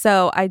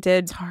 So I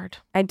did. It's hard.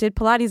 I did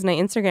Pilates and I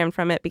Instagrammed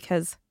from it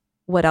because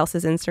what else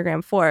is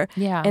Instagram for?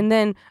 Yeah. And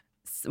then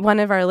one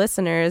of our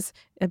listeners,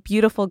 a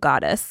beautiful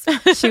goddess,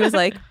 she was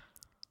like,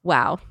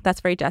 wow,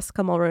 that's very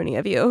Jessica Mulroney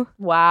of you.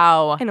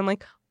 Wow. And I'm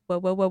like, whoa,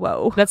 whoa, whoa,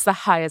 whoa. That's the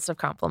highest of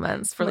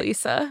compliments for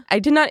Lisa. I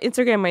did not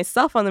Instagram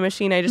myself on the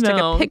machine. I just took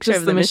a picture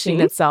of the machine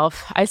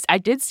itself. I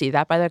did see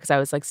that, by the way, because I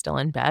was like still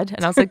in bed.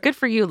 And I was like, good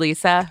for you,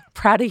 Lisa.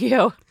 Proud of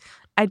you.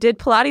 I did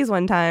Pilates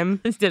one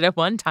time. I did it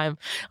one time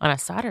on a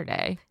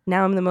Saturday.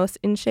 Now I'm the most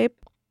in shape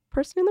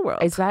person in the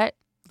world. Is that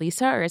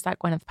Lisa or is that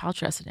Gwyneth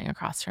Paltrow sitting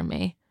across from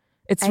me?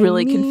 It's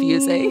really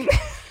confusing.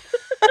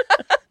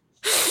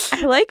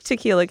 I like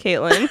tequila,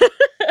 Caitlin.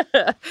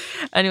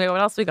 Anyway,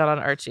 what else we got on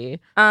Archie?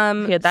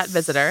 He had that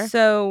visitor.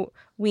 So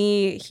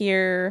we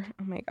hear,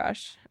 oh my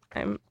gosh,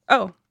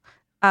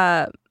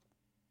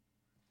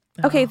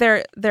 okay,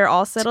 they're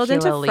all settled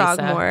Tequila into Lisa.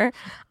 Frogmore.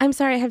 I'm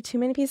sorry, I have too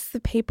many pieces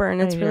of paper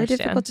and it's I really understand.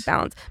 difficult to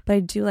balance. But I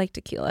do like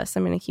tequila, so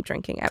I'm going to keep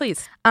drinking it.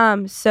 Please.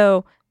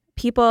 So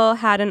people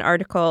had an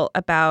article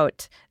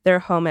about their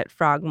home at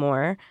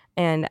Frogmore,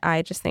 and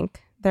I just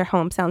think their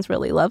home sounds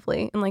really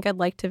lovely. And like, I'd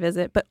like to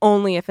visit, but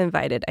only if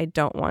invited. I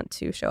don't want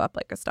to show up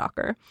like a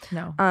stalker.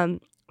 No.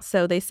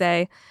 So they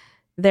say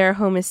their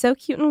home is so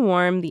cute and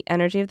warm. The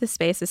energy of the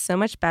space is so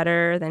much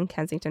better than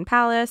Kensington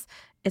Palace.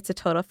 It's a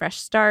total fresh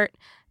start.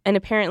 And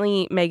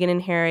apparently Meghan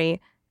and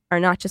Harry are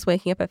not just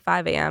waking up at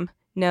 5 a.m.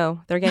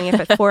 No, they're getting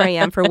up at 4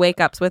 a.m. for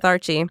wake-ups with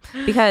Archie.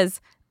 Because,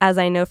 as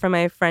I know from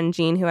my friend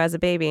Jean, who has a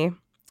baby,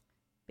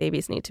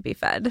 babies need to be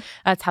fed.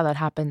 That's how that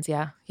happens,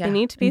 yeah. They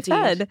need to be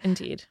fed.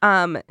 Indeed.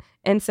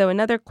 And so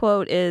another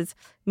quote is,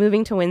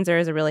 moving to Windsor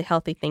is a really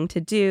healthy thing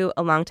to do.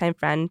 A longtime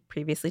friend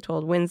previously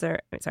told Windsor.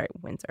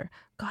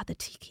 God, the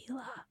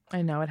tequila.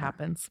 I know it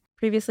happens.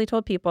 Previously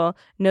told people,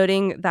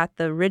 noting that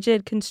the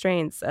rigid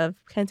constraints of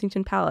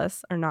Kensington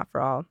Palace are not for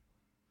all.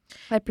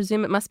 I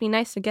presume it must be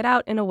nice to get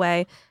out in a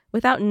way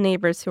without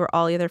neighbors who are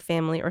all either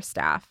family or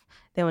staff.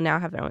 They will now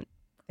have their own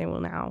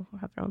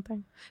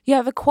thing.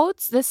 Yeah, the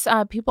quotes, this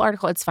People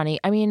article, it's funny.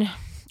 I mean,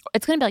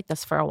 it's going to be like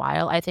this for a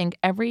while. I think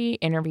every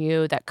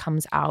interview that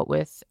comes out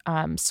with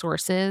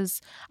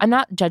sources, I'm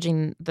not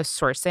judging the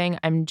sourcing.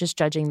 I'm just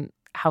judging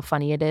how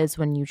funny it is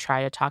when you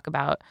try to talk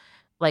about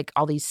like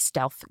all these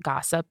stealth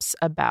gossips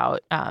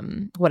about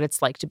what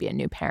it's like to be a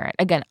new parent.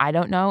 Again, I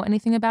don't know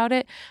anything about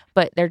it,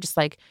 but they're just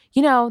like,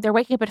 they're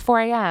waking up at 4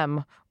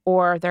 a.m.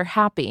 or they're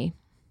happy.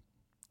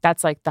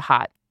 That's like the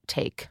hot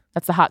take.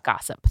 That's the hot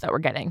gossip that we're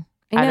getting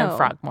out of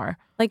Frogmore.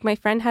 Like, my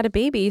friend had a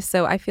baby,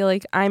 so I feel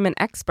like I'm an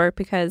expert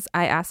because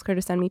I ask her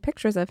to send me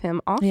pictures of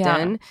him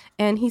often,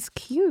 and he's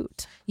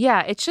cute.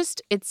 Yeah,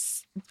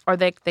 or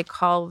they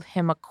call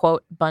him a,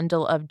 quote,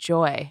 bundle of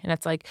joy. And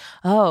it's like,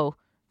 oh,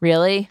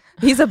 really?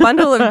 He's a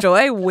bundle of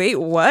joy? Wait,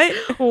 what?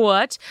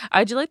 What?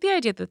 I do like the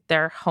idea that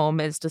their home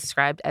is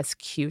described as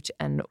cute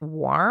and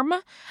warm,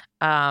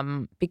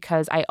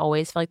 because I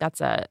always feel like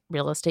that's a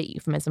real estate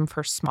euphemism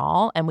for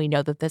small, and we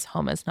know that this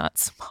home is not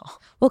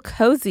small. Well,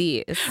 cozy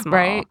is small.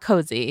 Right?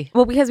 Cozy.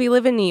 Well, because we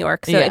live in New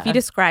York, so if you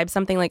describe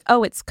something like,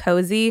 oh, it's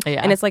cozy,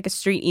 and it's like a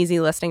street easy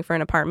listing for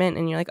an apartment,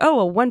 and you're like, oh,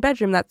 well, 1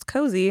 bedroom, that's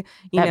cozy.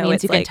 That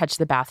means you can touch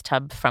the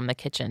bathtub from the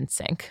kitchen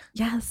sink.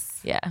 Yes.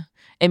 Yeah.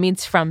 It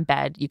means from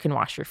bed, you can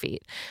wash your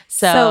feet.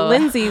 So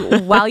Lindsay,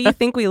 while you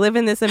think we live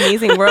in this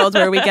amazing world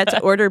where we get to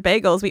order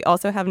bagels, we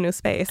also have no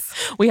space.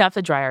 We have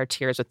to dry our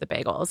tears with the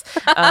bagels.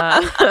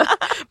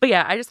 But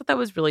yeah, I just thought that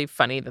was really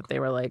funny that they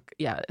were like,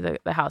 yeah,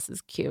 the house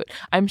is cute.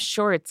 I'm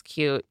sure it's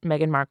cute.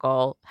 Meghan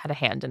Markle had a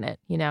hand in it,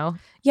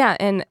 Yeah,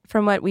 and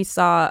from what we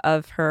saw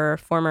of her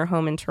former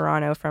home in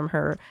Toronto from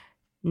her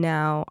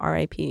now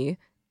RIP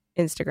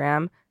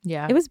Instagram,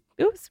 yeah, it was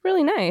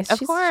really nice. Of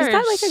course, she's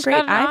got like a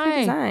great eye for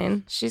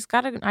design. She's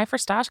got an eye for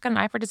style. She's got an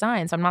eye for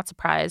design. So I'm not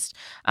surprised.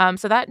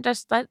 So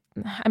that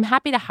I'm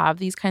happy to have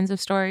these kinds of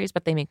stories,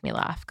 but they make me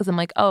laugh because I'm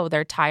like, oh,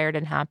 they're tired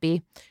and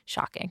happy.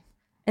 Shocking.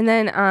 And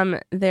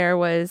then there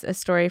was a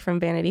story from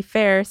Vanity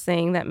Fair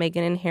saying that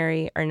Meghan and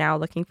Harry are now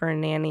looking for a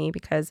nanny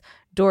because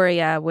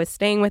Doria was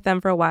staying with them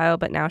for a while,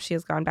 but now she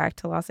has gone back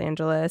to Los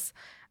Angeles.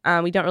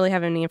 We don't really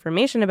have any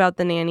information about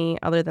the nanny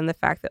other than the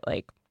fact that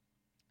like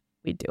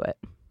we'd do it.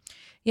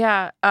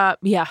 Yeah.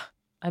 Yeah.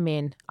 I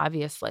mean,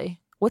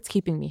 obviously. What's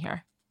keeping me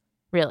here?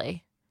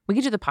 Really? We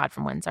could do the pod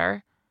from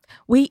Windsor.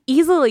 We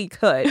easily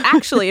could.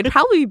 Actually, it'd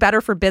probably be better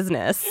for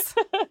business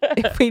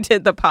if we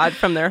did the pod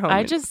from their home.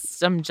 I'm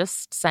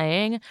just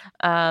saying.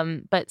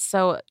 But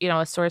so,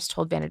 a source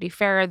told Vanity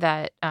Fair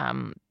that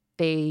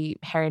Harry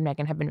and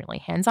Meghan have been really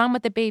hands-on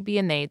with the baby,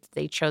 and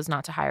they chose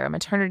not to hire a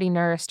maternity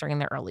nurse during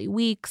the early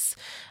weeks,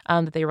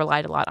 that they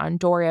relied a lot on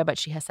Doria, but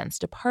she has since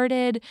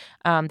departed.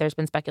 There's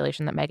been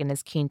speculation that Meghan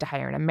is keen to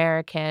hire an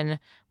American,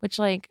 which,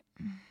 like...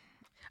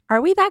 Are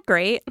we that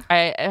great?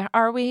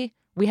 Are we?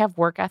 We have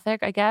work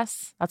ethic, I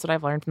guess. That's what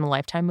I've learned from the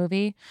Lifetime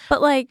movie.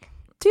 But, like,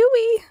 do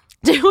we?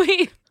 Do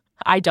we?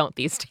 I don't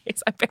these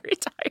days. I'm very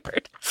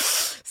tired.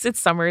 It's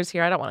summers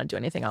here. I don't want to do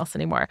anything else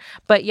anymore.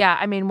 But, yeah,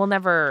 I mean,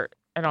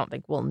 I don't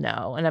think we'll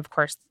know. And of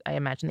course, I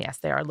imagine, yes,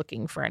 they are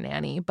looking for a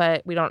nanny,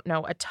 but we don't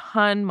know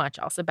much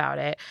else about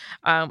it.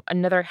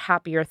 Another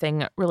happier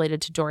thing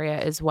related to Doria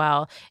as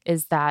well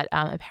is that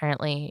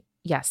apparently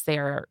yes, they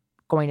are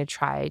going to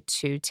try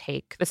to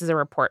take, this is a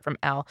report from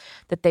Elle,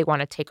 that they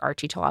want to take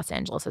Archie to Los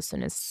Angeles as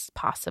soon as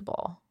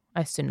possible,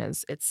 as soon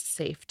as it's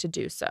safe to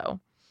do so.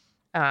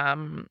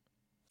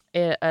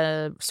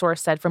 A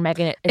source said for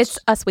Megan, It's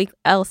Us Week.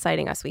 Elle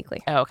citing Us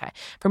Weekly. Oh, okay.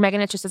 For Megan,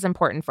 it's just as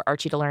important for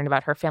Archie to learn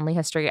about her family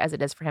history as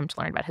it is for him to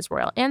learn about his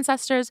royal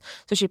ancestors.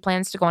 So she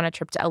plans to go on a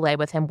trip to LA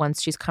with him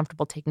once she's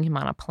comfortable taking him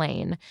on a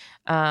plane.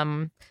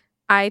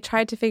 I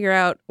tried to figure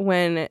out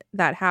when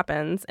that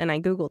happens, and I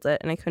Googled it,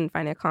 and I couldn't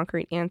find a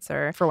concrete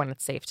answer. For when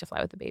it's safe to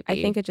fly with the baby.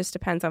 I think it just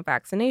depends on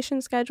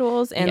vaccination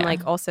schedules and,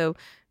 like, also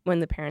when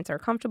the parents are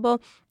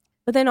comfortable.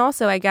 But then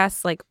also, I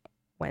guess, like,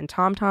 when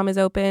Tom Tom is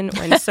open,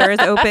 when Sir is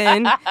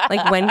open,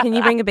 like, when can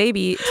you bring a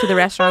baby to the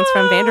restaurants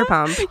from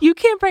Vanderpump? You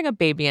can't bring a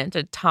baby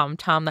into Tom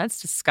Tom. That's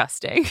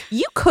disgusting.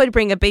 You could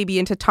bring a baby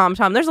into Tom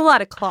Tom. There's a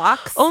lot of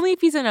clocks. Only if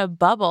he's in a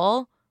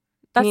bubble.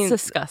 That's I mean,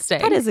 disgusting.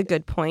 That is a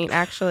good point,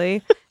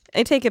 actually.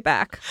 I take it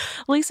back.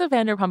 Lisa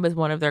Vanderpump is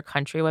one of their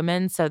country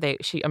women, so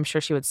I'm sure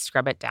she would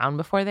scrub it down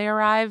before they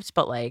arrived.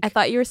 But like, I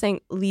thought you were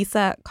saying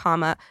Lisa,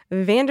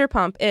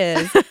 Vanderpump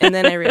is, and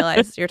then I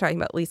realized you're talking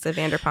about Lisa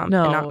Vanderpump and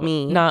not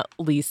me. Not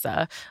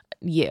Lisa.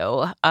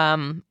 You.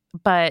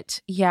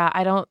 But yeah,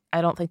 I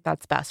don't think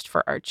that's best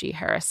for Archie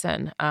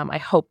Harrison. I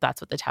hope that's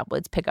what the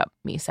tabloids pick up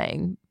me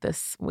saying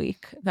this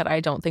week, that I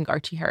don't think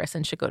Archie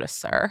Harrison should go to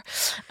Sir.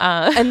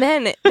 And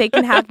then they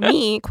can have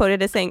me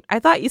quoted as saying, I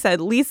thought you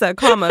said Lisa,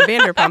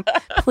 Vanderpump.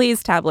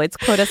 Please, tabloids,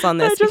 quote us on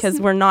this because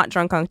we're not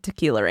drunk on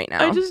tequila right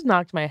now. I just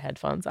knocked my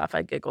headphones off.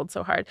 I giggled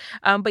so hard.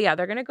 But yeah,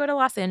 they're going to go to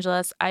Los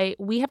Angeles.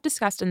 We have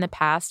discussed in the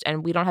past,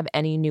 and we don't have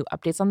any new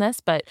updates on this,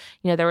 but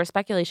there was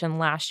speculation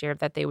last year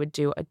that they would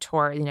do a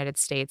tour in the United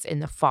States in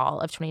the fall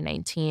of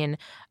 2019.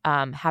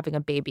 Having a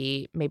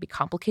baby maybe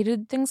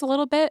complicated things a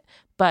little bit,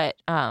 but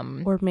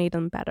or made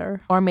them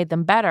better.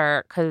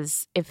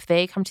 Because if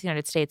they come to the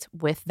United States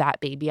with that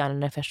baby on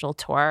an official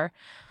tour,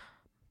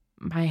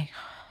 my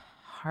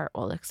heart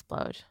will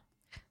explode.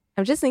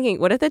 I'm just thinking,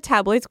 what if the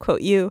tabloids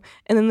quote you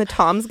and then the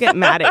Toms get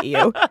mad at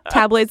you?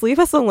 Tabloids, leave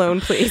us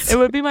alone, please. It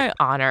would be my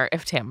honor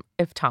if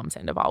Tom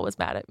Sandoval was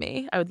mad at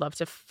me. I would love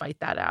to fight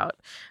that out.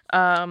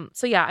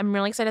 So yeah, I'm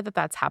really excited that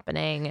that's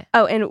happening.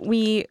 Oh, and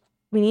we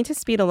need to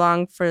speed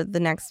along for the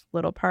next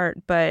little part,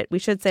 but we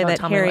should say Don't that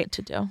tell Harry. Me what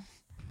to do.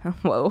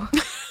 Whoa,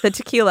 the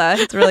tequila,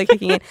 it's really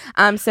kicking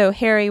in. So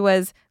Harry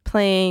was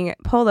playing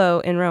polo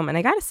in Rome, and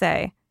I gotta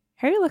say,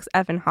 Harry looks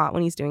effing hot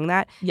when he's doing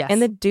that. Yes.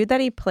 And the dude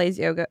that he plays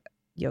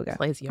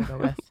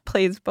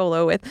plays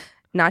polo with,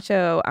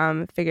 Nacho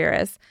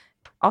Figueres,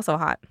 also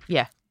hot.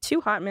 Yeah. Two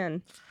hot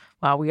men.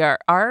 Wow,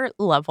 our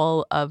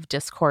level of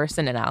discourse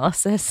and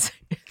analysis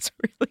is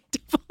really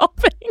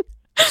developing.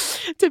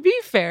 To be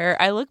fair,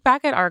 I look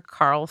back at our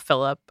Carl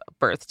Phillip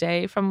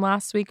birthday from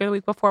last week or the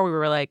week before. We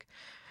were like,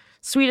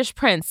 Swedish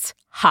prince,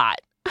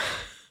 hot.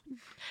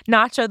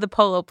 Nacho the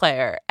polo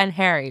player and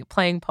Harry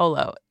playing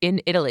polo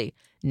in Italy,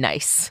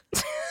 nice.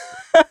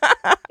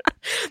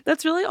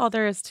 That's really all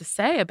there is to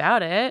say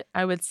about it,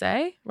 I would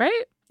say,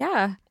 right?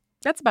 Yeah.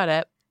 That's about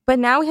it. But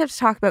now we have to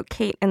talk about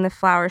Kate and the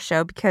Flower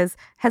Show, because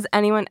has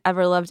anyone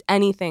ever loved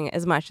anything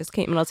as much as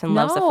Kate Middleton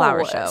loves the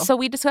Flower Show? So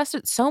we discussed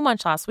it so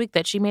much last week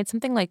that she made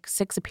something like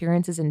 6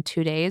 appearances in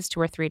 2 days,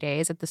 2 or 3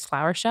 days at this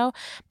Flower Show.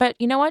 But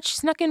you know what? She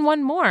snuck in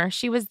one more.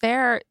 She was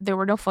there. There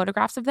were no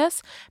photographs of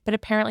this, but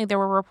apparently there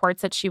were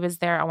reports that she was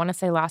there, I want to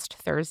say last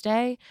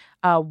Thursday,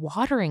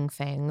 watering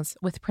things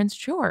with Prince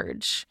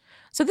George.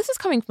 So this is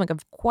coming from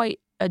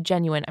quite a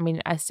genuine,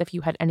 as if you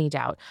had any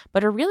doubt,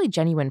 but a really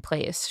genuine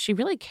place. She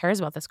really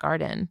cares about this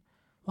garden.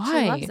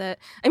 Why? She loves it.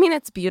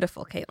 It's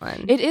beautiful,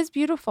 Caitlin. It is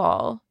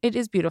beautiful. It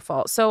is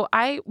beautiful. So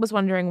I was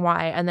wondering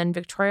why. And then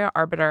Victoria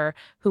Arbiter,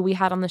 who we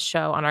had on the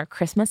show on our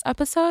Christmas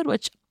episode,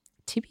 which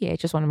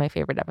TBH is one of my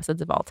favorite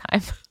episodes of all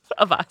time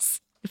of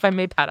us, if I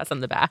may pat us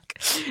on the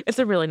back. It's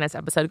a really nice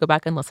episode. Go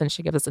back and listen.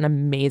 She gives us an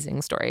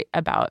amazing story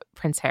about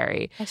Prince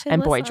Harry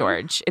and Boy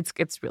George.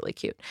 It's really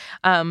cute.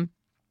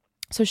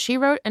 So she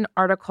wrote an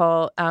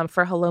article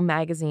for Hello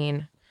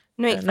Magazine.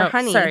 For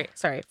Honey.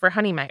 Sorry, for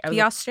Honey Mag.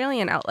 The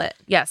Australian outlet.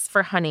 Yes,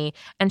 for Honey.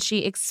 And she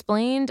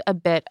explained a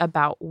bit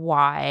about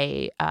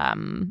why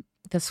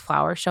this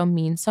flower show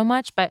means so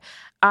much. But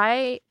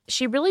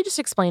she really just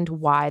explained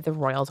why the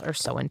royals are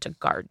so into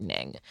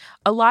gardening.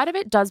 A lot of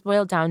it does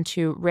boil down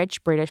to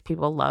rich British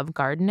people love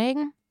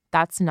gardening.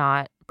 That's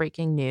not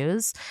breaking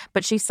news,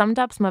 but she summed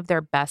up some of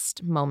their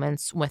best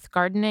moments with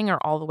gardening, or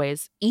all the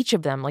ways, each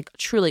of them,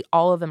 truly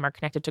all of them are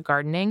connected to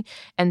gardening.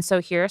 And so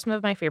here are some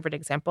of my favorite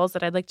examples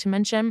that I'd like to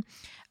mention.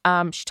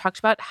 She talked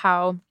about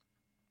how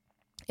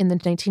in the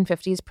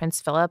 1950s,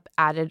 Prince Philip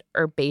added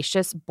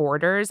herbaceous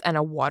borders and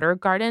a water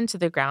garden to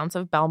the grounds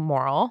of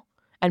Balmoral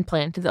and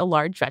planted a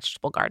large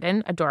vegetable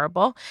garden.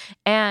 Adorable.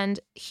 And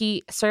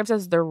he serves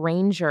as the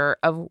ranger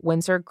of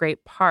Windsor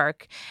Great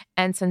Park.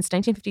 And since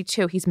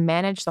 1952, he's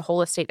managed the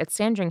whole estate at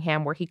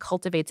Sandringham, where he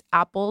cultivates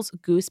apples,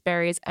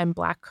 gooseberries, and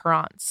black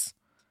currants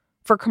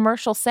for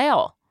commercial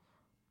sale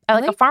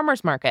at a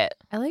farmer's market.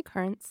 I like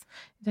currants.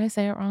 Did I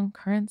say it wrong?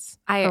 Currants?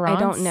 I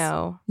don't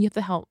know. You have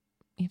to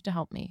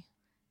help me.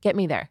 Get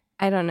me there.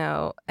 I don't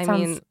know. I Sounds,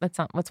 mean,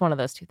 what's one of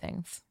those two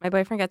things? my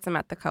boyfriend gets them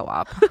at the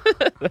co-op.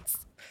 That's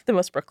the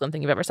most Brooklyn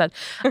thing you've ever said.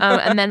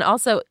 And then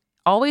also,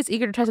 always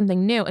eager to try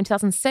something new. In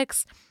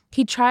 2006,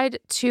 he tried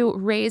to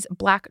raise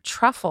black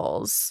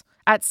truffles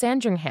at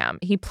Sandringham.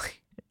 He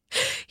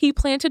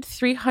planted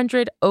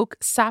 300 oak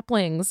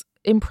saplings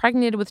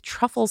impregnated with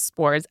truffle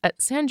spores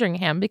at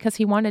Sandringham because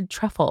he wanted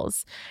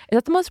truffles. Is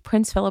that the most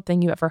Prince Philip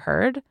thing you ever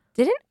heard?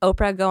 Didn't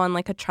Oprah go on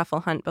like a truffle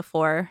hunt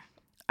before?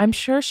 I'm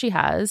sure she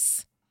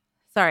has.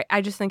 Sorry,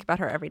 I just think about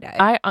her every day.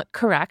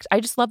 Correct. I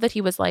just love that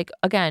he was like,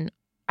 again,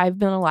 I've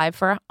been alive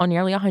for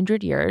nearly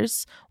 100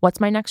 years. What's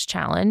my next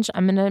challenge?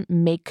 I'm going to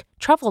make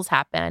truffles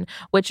happen,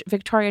 which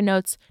Victoria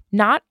notes,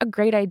 not a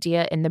great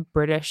idea in the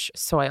British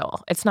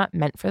soil. It's not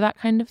meant for that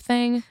kind of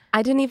thing.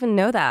 I didn't even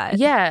know that.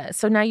 Yeah.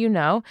 So now you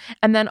know.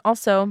 And then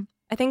also,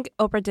 I think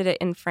Oprah did it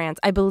in France.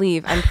 I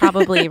believe. I'm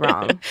probably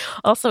wrong.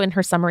 Also in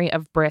her summary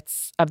of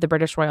the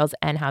British royals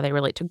and how they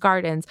relate to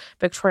gardens,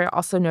 Victoria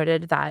also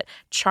noted that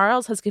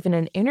Charles has given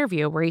an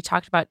interview where he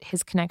talked about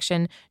his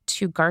connection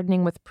to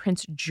gardening with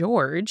Prince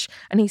George.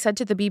 And he said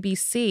to the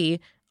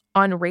BBC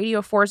on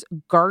Radio 4's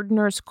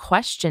Gardener's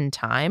Question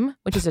Time,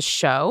 which is a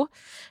show,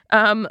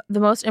 the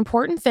most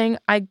important thing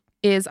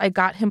I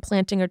got him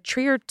planting a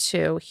tree or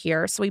two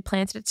here. So we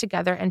planted it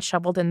together and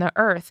shoveled in the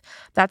earth.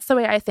 That's the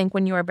way I think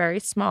when you are very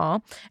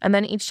small. And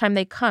then each time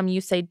they come, you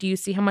say, do you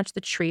see how much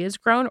the tree has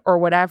grown or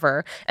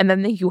whatever? And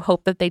then you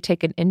hope that they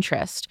take an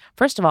interest.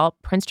 First of all,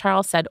 Prince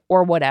Charles said,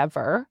 or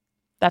whatever.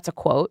 That's a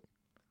quote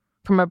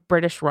from a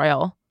British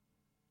royal.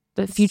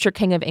 The future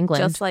king of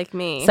England. Just like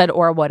me. Said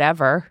or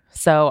whatever.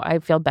 So I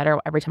feel better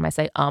every time I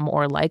say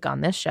or like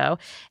on this show.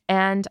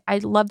 And I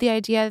love the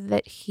idea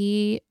that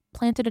he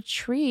planted a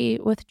tree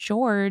with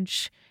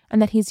George and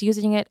that he's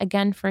using it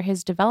again for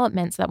his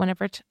development so that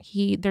whenever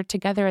they're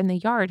together in the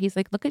yard, he's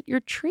like, look at your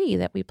tree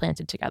that we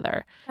planted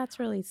together. That's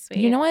really sweet.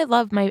 You know, I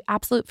love my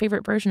absolute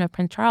favorite version of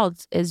Prince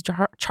Charles is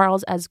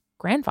Charles as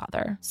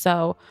grandfather.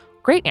 So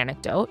great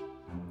anecdote.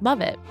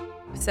 Love it.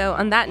 So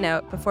on that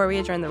note, before we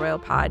adjourn the Royal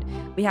Pod,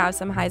 we have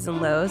some highs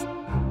and lows.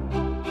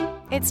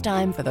 It's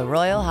time for the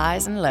Royal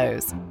Highs and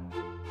Lows.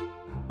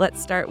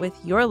 Let's start with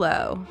your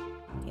low,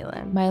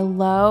 Kaylin. My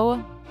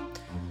low,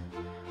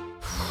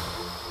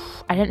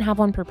 I didn't have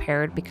one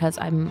prepared because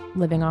I'm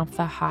living off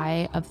the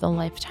high of the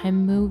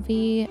Lifetime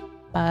movie,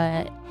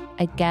 but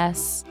I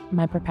guess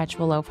my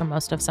perpetual low for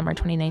most of summer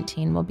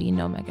 2019 will be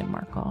no Meghan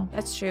Markle.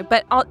 That's true.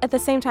 But at the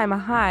same time, a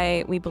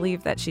high, we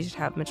believe that she should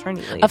have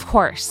maternity leave. Of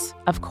course.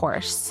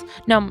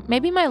 No,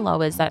 maybe my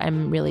low is that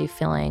I'm really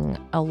feeling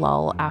a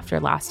lull after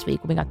last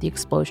week when we got the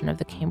explosion of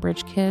the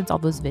Cambridge kids, all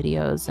those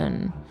videos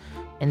and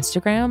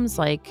Instagrams.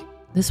 Like,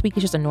 this week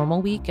is just a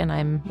normal week and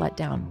I'm let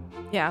down.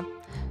 Yeah.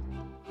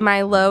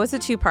 My low is a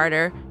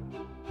two-parter.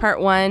 Part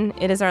one,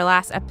 it is our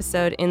last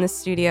episode in the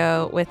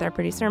studio with our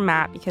producer,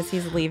 Matt, because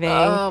he's leaving.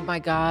 Oh, my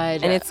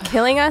God. And it's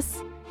killing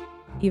us,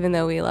 even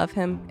though we love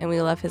him and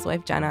we love his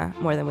wife, Jenna,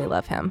 more than we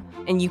love him.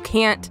 And you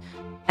can't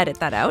edit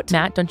that out.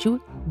 Matt, don't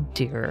you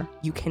dare.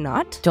 You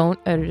cannot? Don't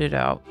edit it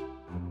out.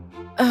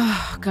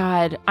 Oh,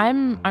 God.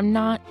 I'm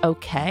not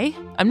okay.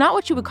 I'm not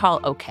what you would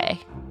call okay.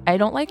 I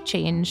don't like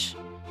change,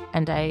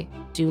 and I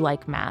do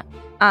like Matt.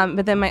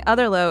 But then my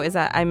other low is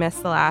that I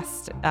missed the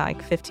last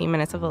 15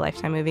 minutes of the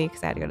Lifetime movie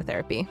because I had to go to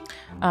therapy.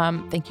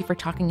 Thank you for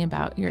talking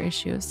about your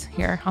issues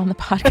here on the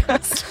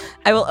podcast.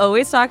 I will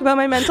always talk about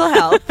my mental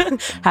health.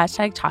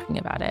 Hashtag talking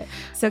about it.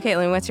 So,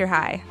 Caitlin, what's your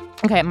high?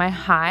 Okay, my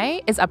high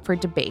is up for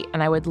debate,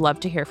 and I would love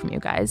to hear from you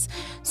guys.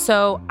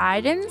 So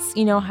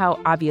you know how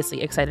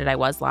obviously excited I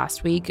was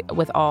last week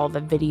with all the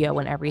video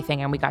and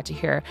everything, and we got to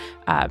hear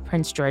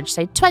Prince George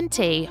say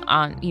 20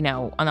 on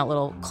that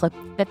little clip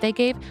that they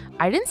gave.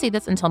 I didn't see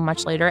this until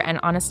much later, and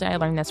honestly, I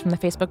learned this from the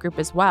Facebook group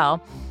as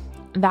well,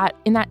 that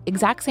in that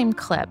exact same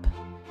clip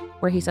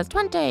where he says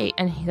 20,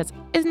 and he says,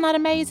 isn't that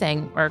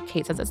amazing? Or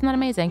Kate says, isn't that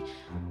amazing?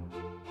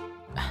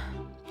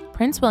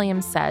 Prince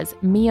William says,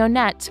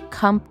 Mionette,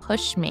 come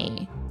push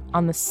me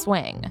on the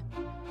swing.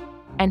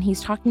 And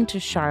he's talking to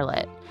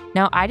Charlotte.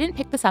 Now, I didn't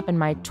pick this up in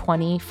my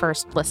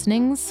 21st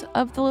listenings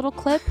of the little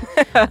clip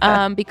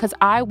because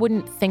I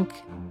wouldn't think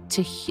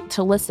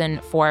to listen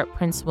for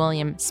Prince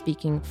William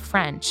speaking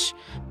French.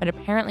 But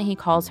apparently he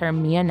calls her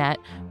Mionette,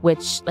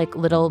 which like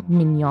little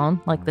mignon,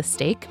 like the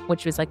steak,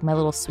 which was like my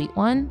little sweet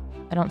one.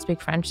 I don't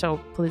speak French, so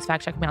please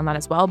fact check me on that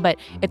as well. But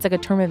it's like a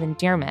term of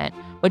endearment,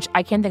 which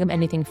I can't think of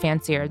anything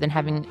fancier than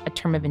having a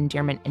term of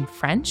endearment in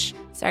French.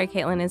 Sorry,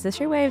 Caitlin, is this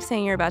your way of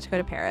saying you're about to go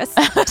to Paris?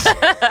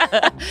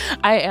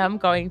 I am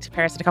going to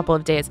Paris in a couple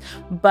of days,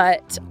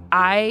 but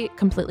I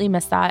completely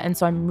missed that. And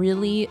so I'm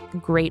really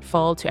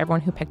grateful to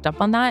everyone who picked up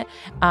on that.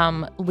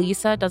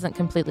 Lisa doesn't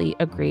completely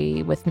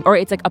agree with me, or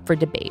it's like up for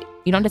debate.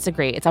 You don't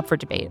disagree. It's up for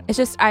debate. It's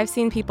just I've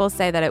seen people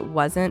say that it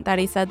wasn't that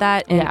he said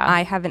that, and yeah.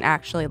 I haven't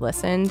actually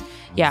listened.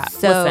 Yeah.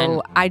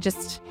 So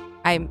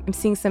I'm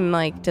seeing some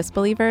like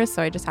disbelievers,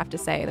 so I just have to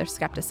say there's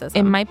skepticism.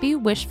 It might be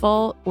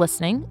wishful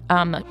listening,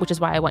 which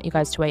is why I want you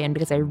guys to weigh in,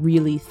 because I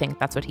really think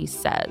that's what he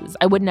says.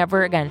 I would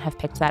never, again, have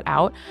picked that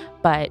out,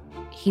 but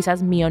he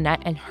says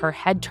Mionette and her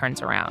head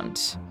turns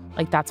around.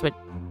 Like that's what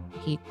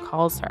he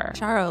calls her.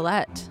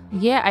 Charolette.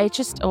 Yeah,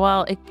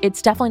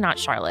 it's definitely not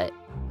Charlotte.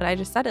 But I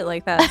just said it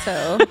like that,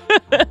 so.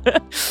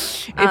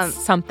 It's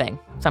something.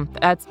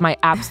 That's my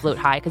absolute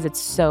high because it's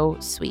so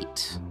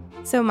sweet.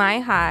 So my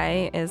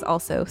high is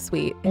also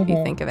sweet, if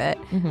you think of it.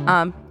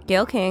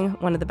 Gayle King,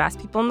 one of the best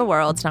people in the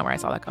world. That's not where I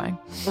saw that going.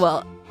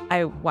 Well,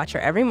 I watch her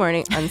every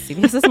morning on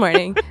CBS This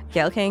Morning.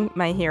 Gayle King,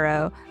 my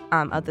hero,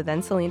 other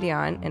than Celine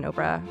Dion and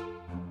Oprah.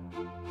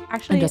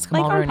 Actually, and Jessica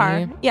like on par.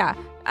 Mulroney. Yeah.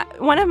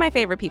 One of my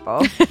favorite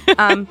people.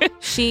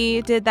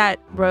 She did that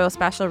royal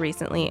special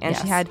recently, and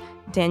she had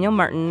Daniel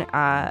Martin,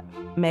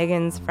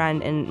 Meghan's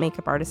friend and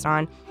makeup artist,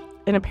 on.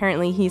 And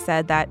apparently he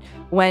said that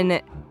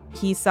when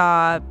he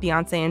saw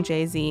Beyonce and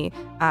Jay-Z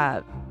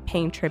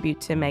paying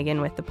tribute to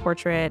Meghan with the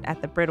portrait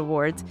at the Brit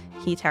Awards,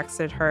 he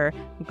texted her,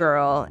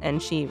 girl,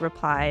 and she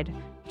replied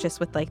just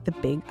with like the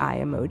big eye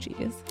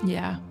emojis.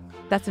 Yeah.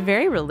 That's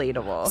very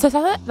relatable. So I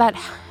saw that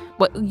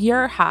what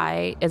your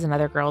high is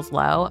another girl's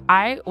low.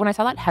 When I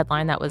saw that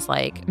headline that was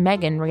like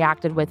Meghan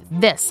reacted with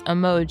this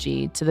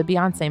emoji to the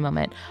Beyonce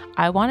moment,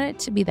 I wanted it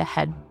to be the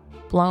head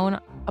blown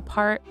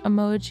apart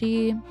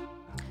emoji.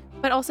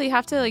 But also you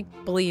have to like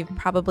believe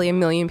probably a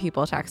million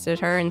people texted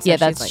her. And so yeah,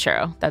 that's she's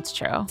true. That's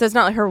true. So it's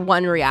not like her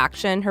one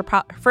reaction. Her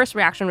first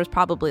reaction was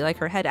probably like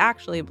her head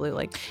actually blew.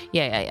 Like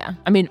Yeah.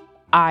 I mean,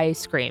 I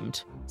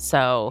screamed.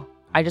 So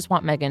I just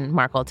want Meghan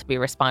Markle to be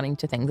responding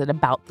to things at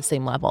about the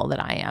same level that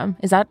I am.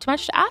 Is that too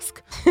much to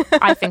ask?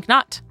 I think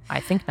not.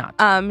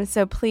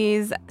 So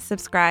please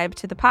subscribe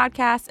to the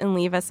podcast and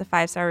leave us a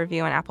 5-star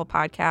review on Apple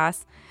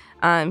Podcasts.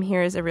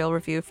 Here's a real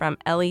review from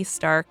Ellie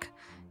Stark,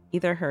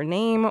 either her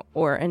name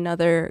or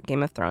another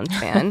Game of Thrones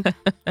fan.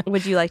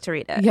 Would you like to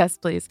read it? Yes,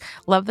 please.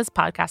 Love this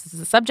podcast. This is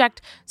a subject.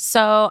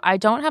 So I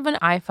don't have an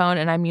iPhone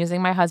and I'm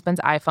using my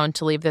husband's iPhone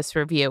to leave this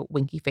review.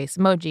 Winky face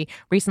emoji.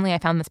 Recently, I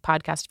found this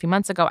podcast a few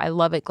months ago. I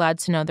love it. Glad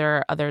to know there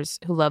are others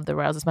who love the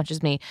Royals as much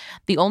as me.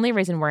 The only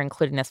reason we're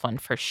including this one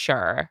for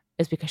sure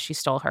is because she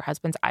stole her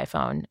husband's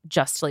iPhone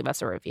just to leave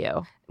us a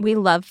review. We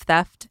love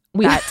theft.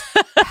 That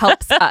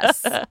helps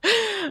us.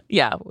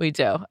 Yeah, we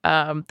do.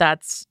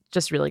 That's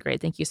just really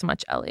great. Thank you so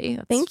much, Ellie.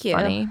 That's Thank you.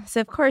 Funny.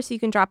 So, of course, you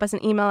can drop us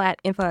an email at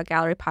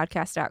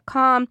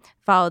info@gallerypodcast.com.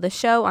 Follow the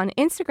show on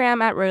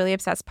Instagram at Royally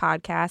Obsessed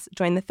Podcast.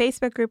 Join the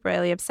Facebook group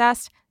Royally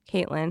Obsessed.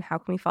 Caitlin, how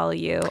can we follow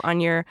you on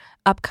your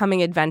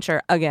upcoming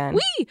adventure again?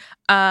 You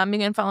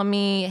can follow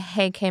me,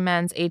 Hey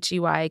K-Menz,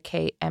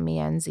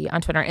 HEYKMENZ, on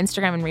Twitter and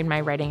Instagram, and read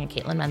my writing at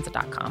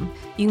CaitlinMenza.com.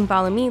 You can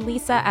follow me,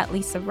 Lisa, at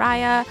Lisa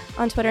Raya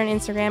on Twitter and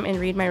Instagram, and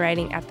read my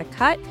writing at The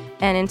Cut.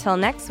 And until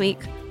next week,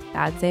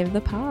 God save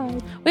the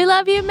pod. We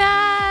love you,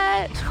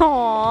 Matt.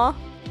 Aww.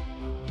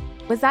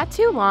 Was that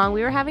too long?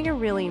 We were having a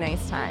really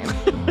nice time.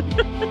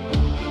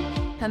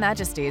 Her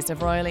Majesties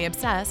of Royally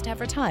Obsessed have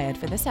retired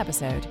for this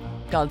episode.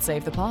 God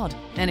save the pod.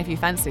 And if you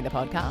fancy the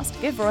podcast,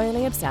 give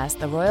Royally Obsessed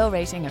the royal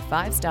rating of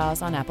 5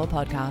 stars on Apple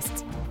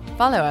Podcasts.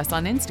 Follow us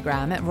on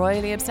Instagram at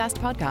Royally Obsessed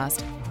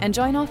Podcast and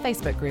join our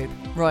Facebook group,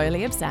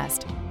 Royally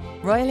Obsessed.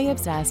 Royally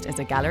Obsessed is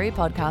a Gallery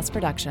Podcast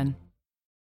production.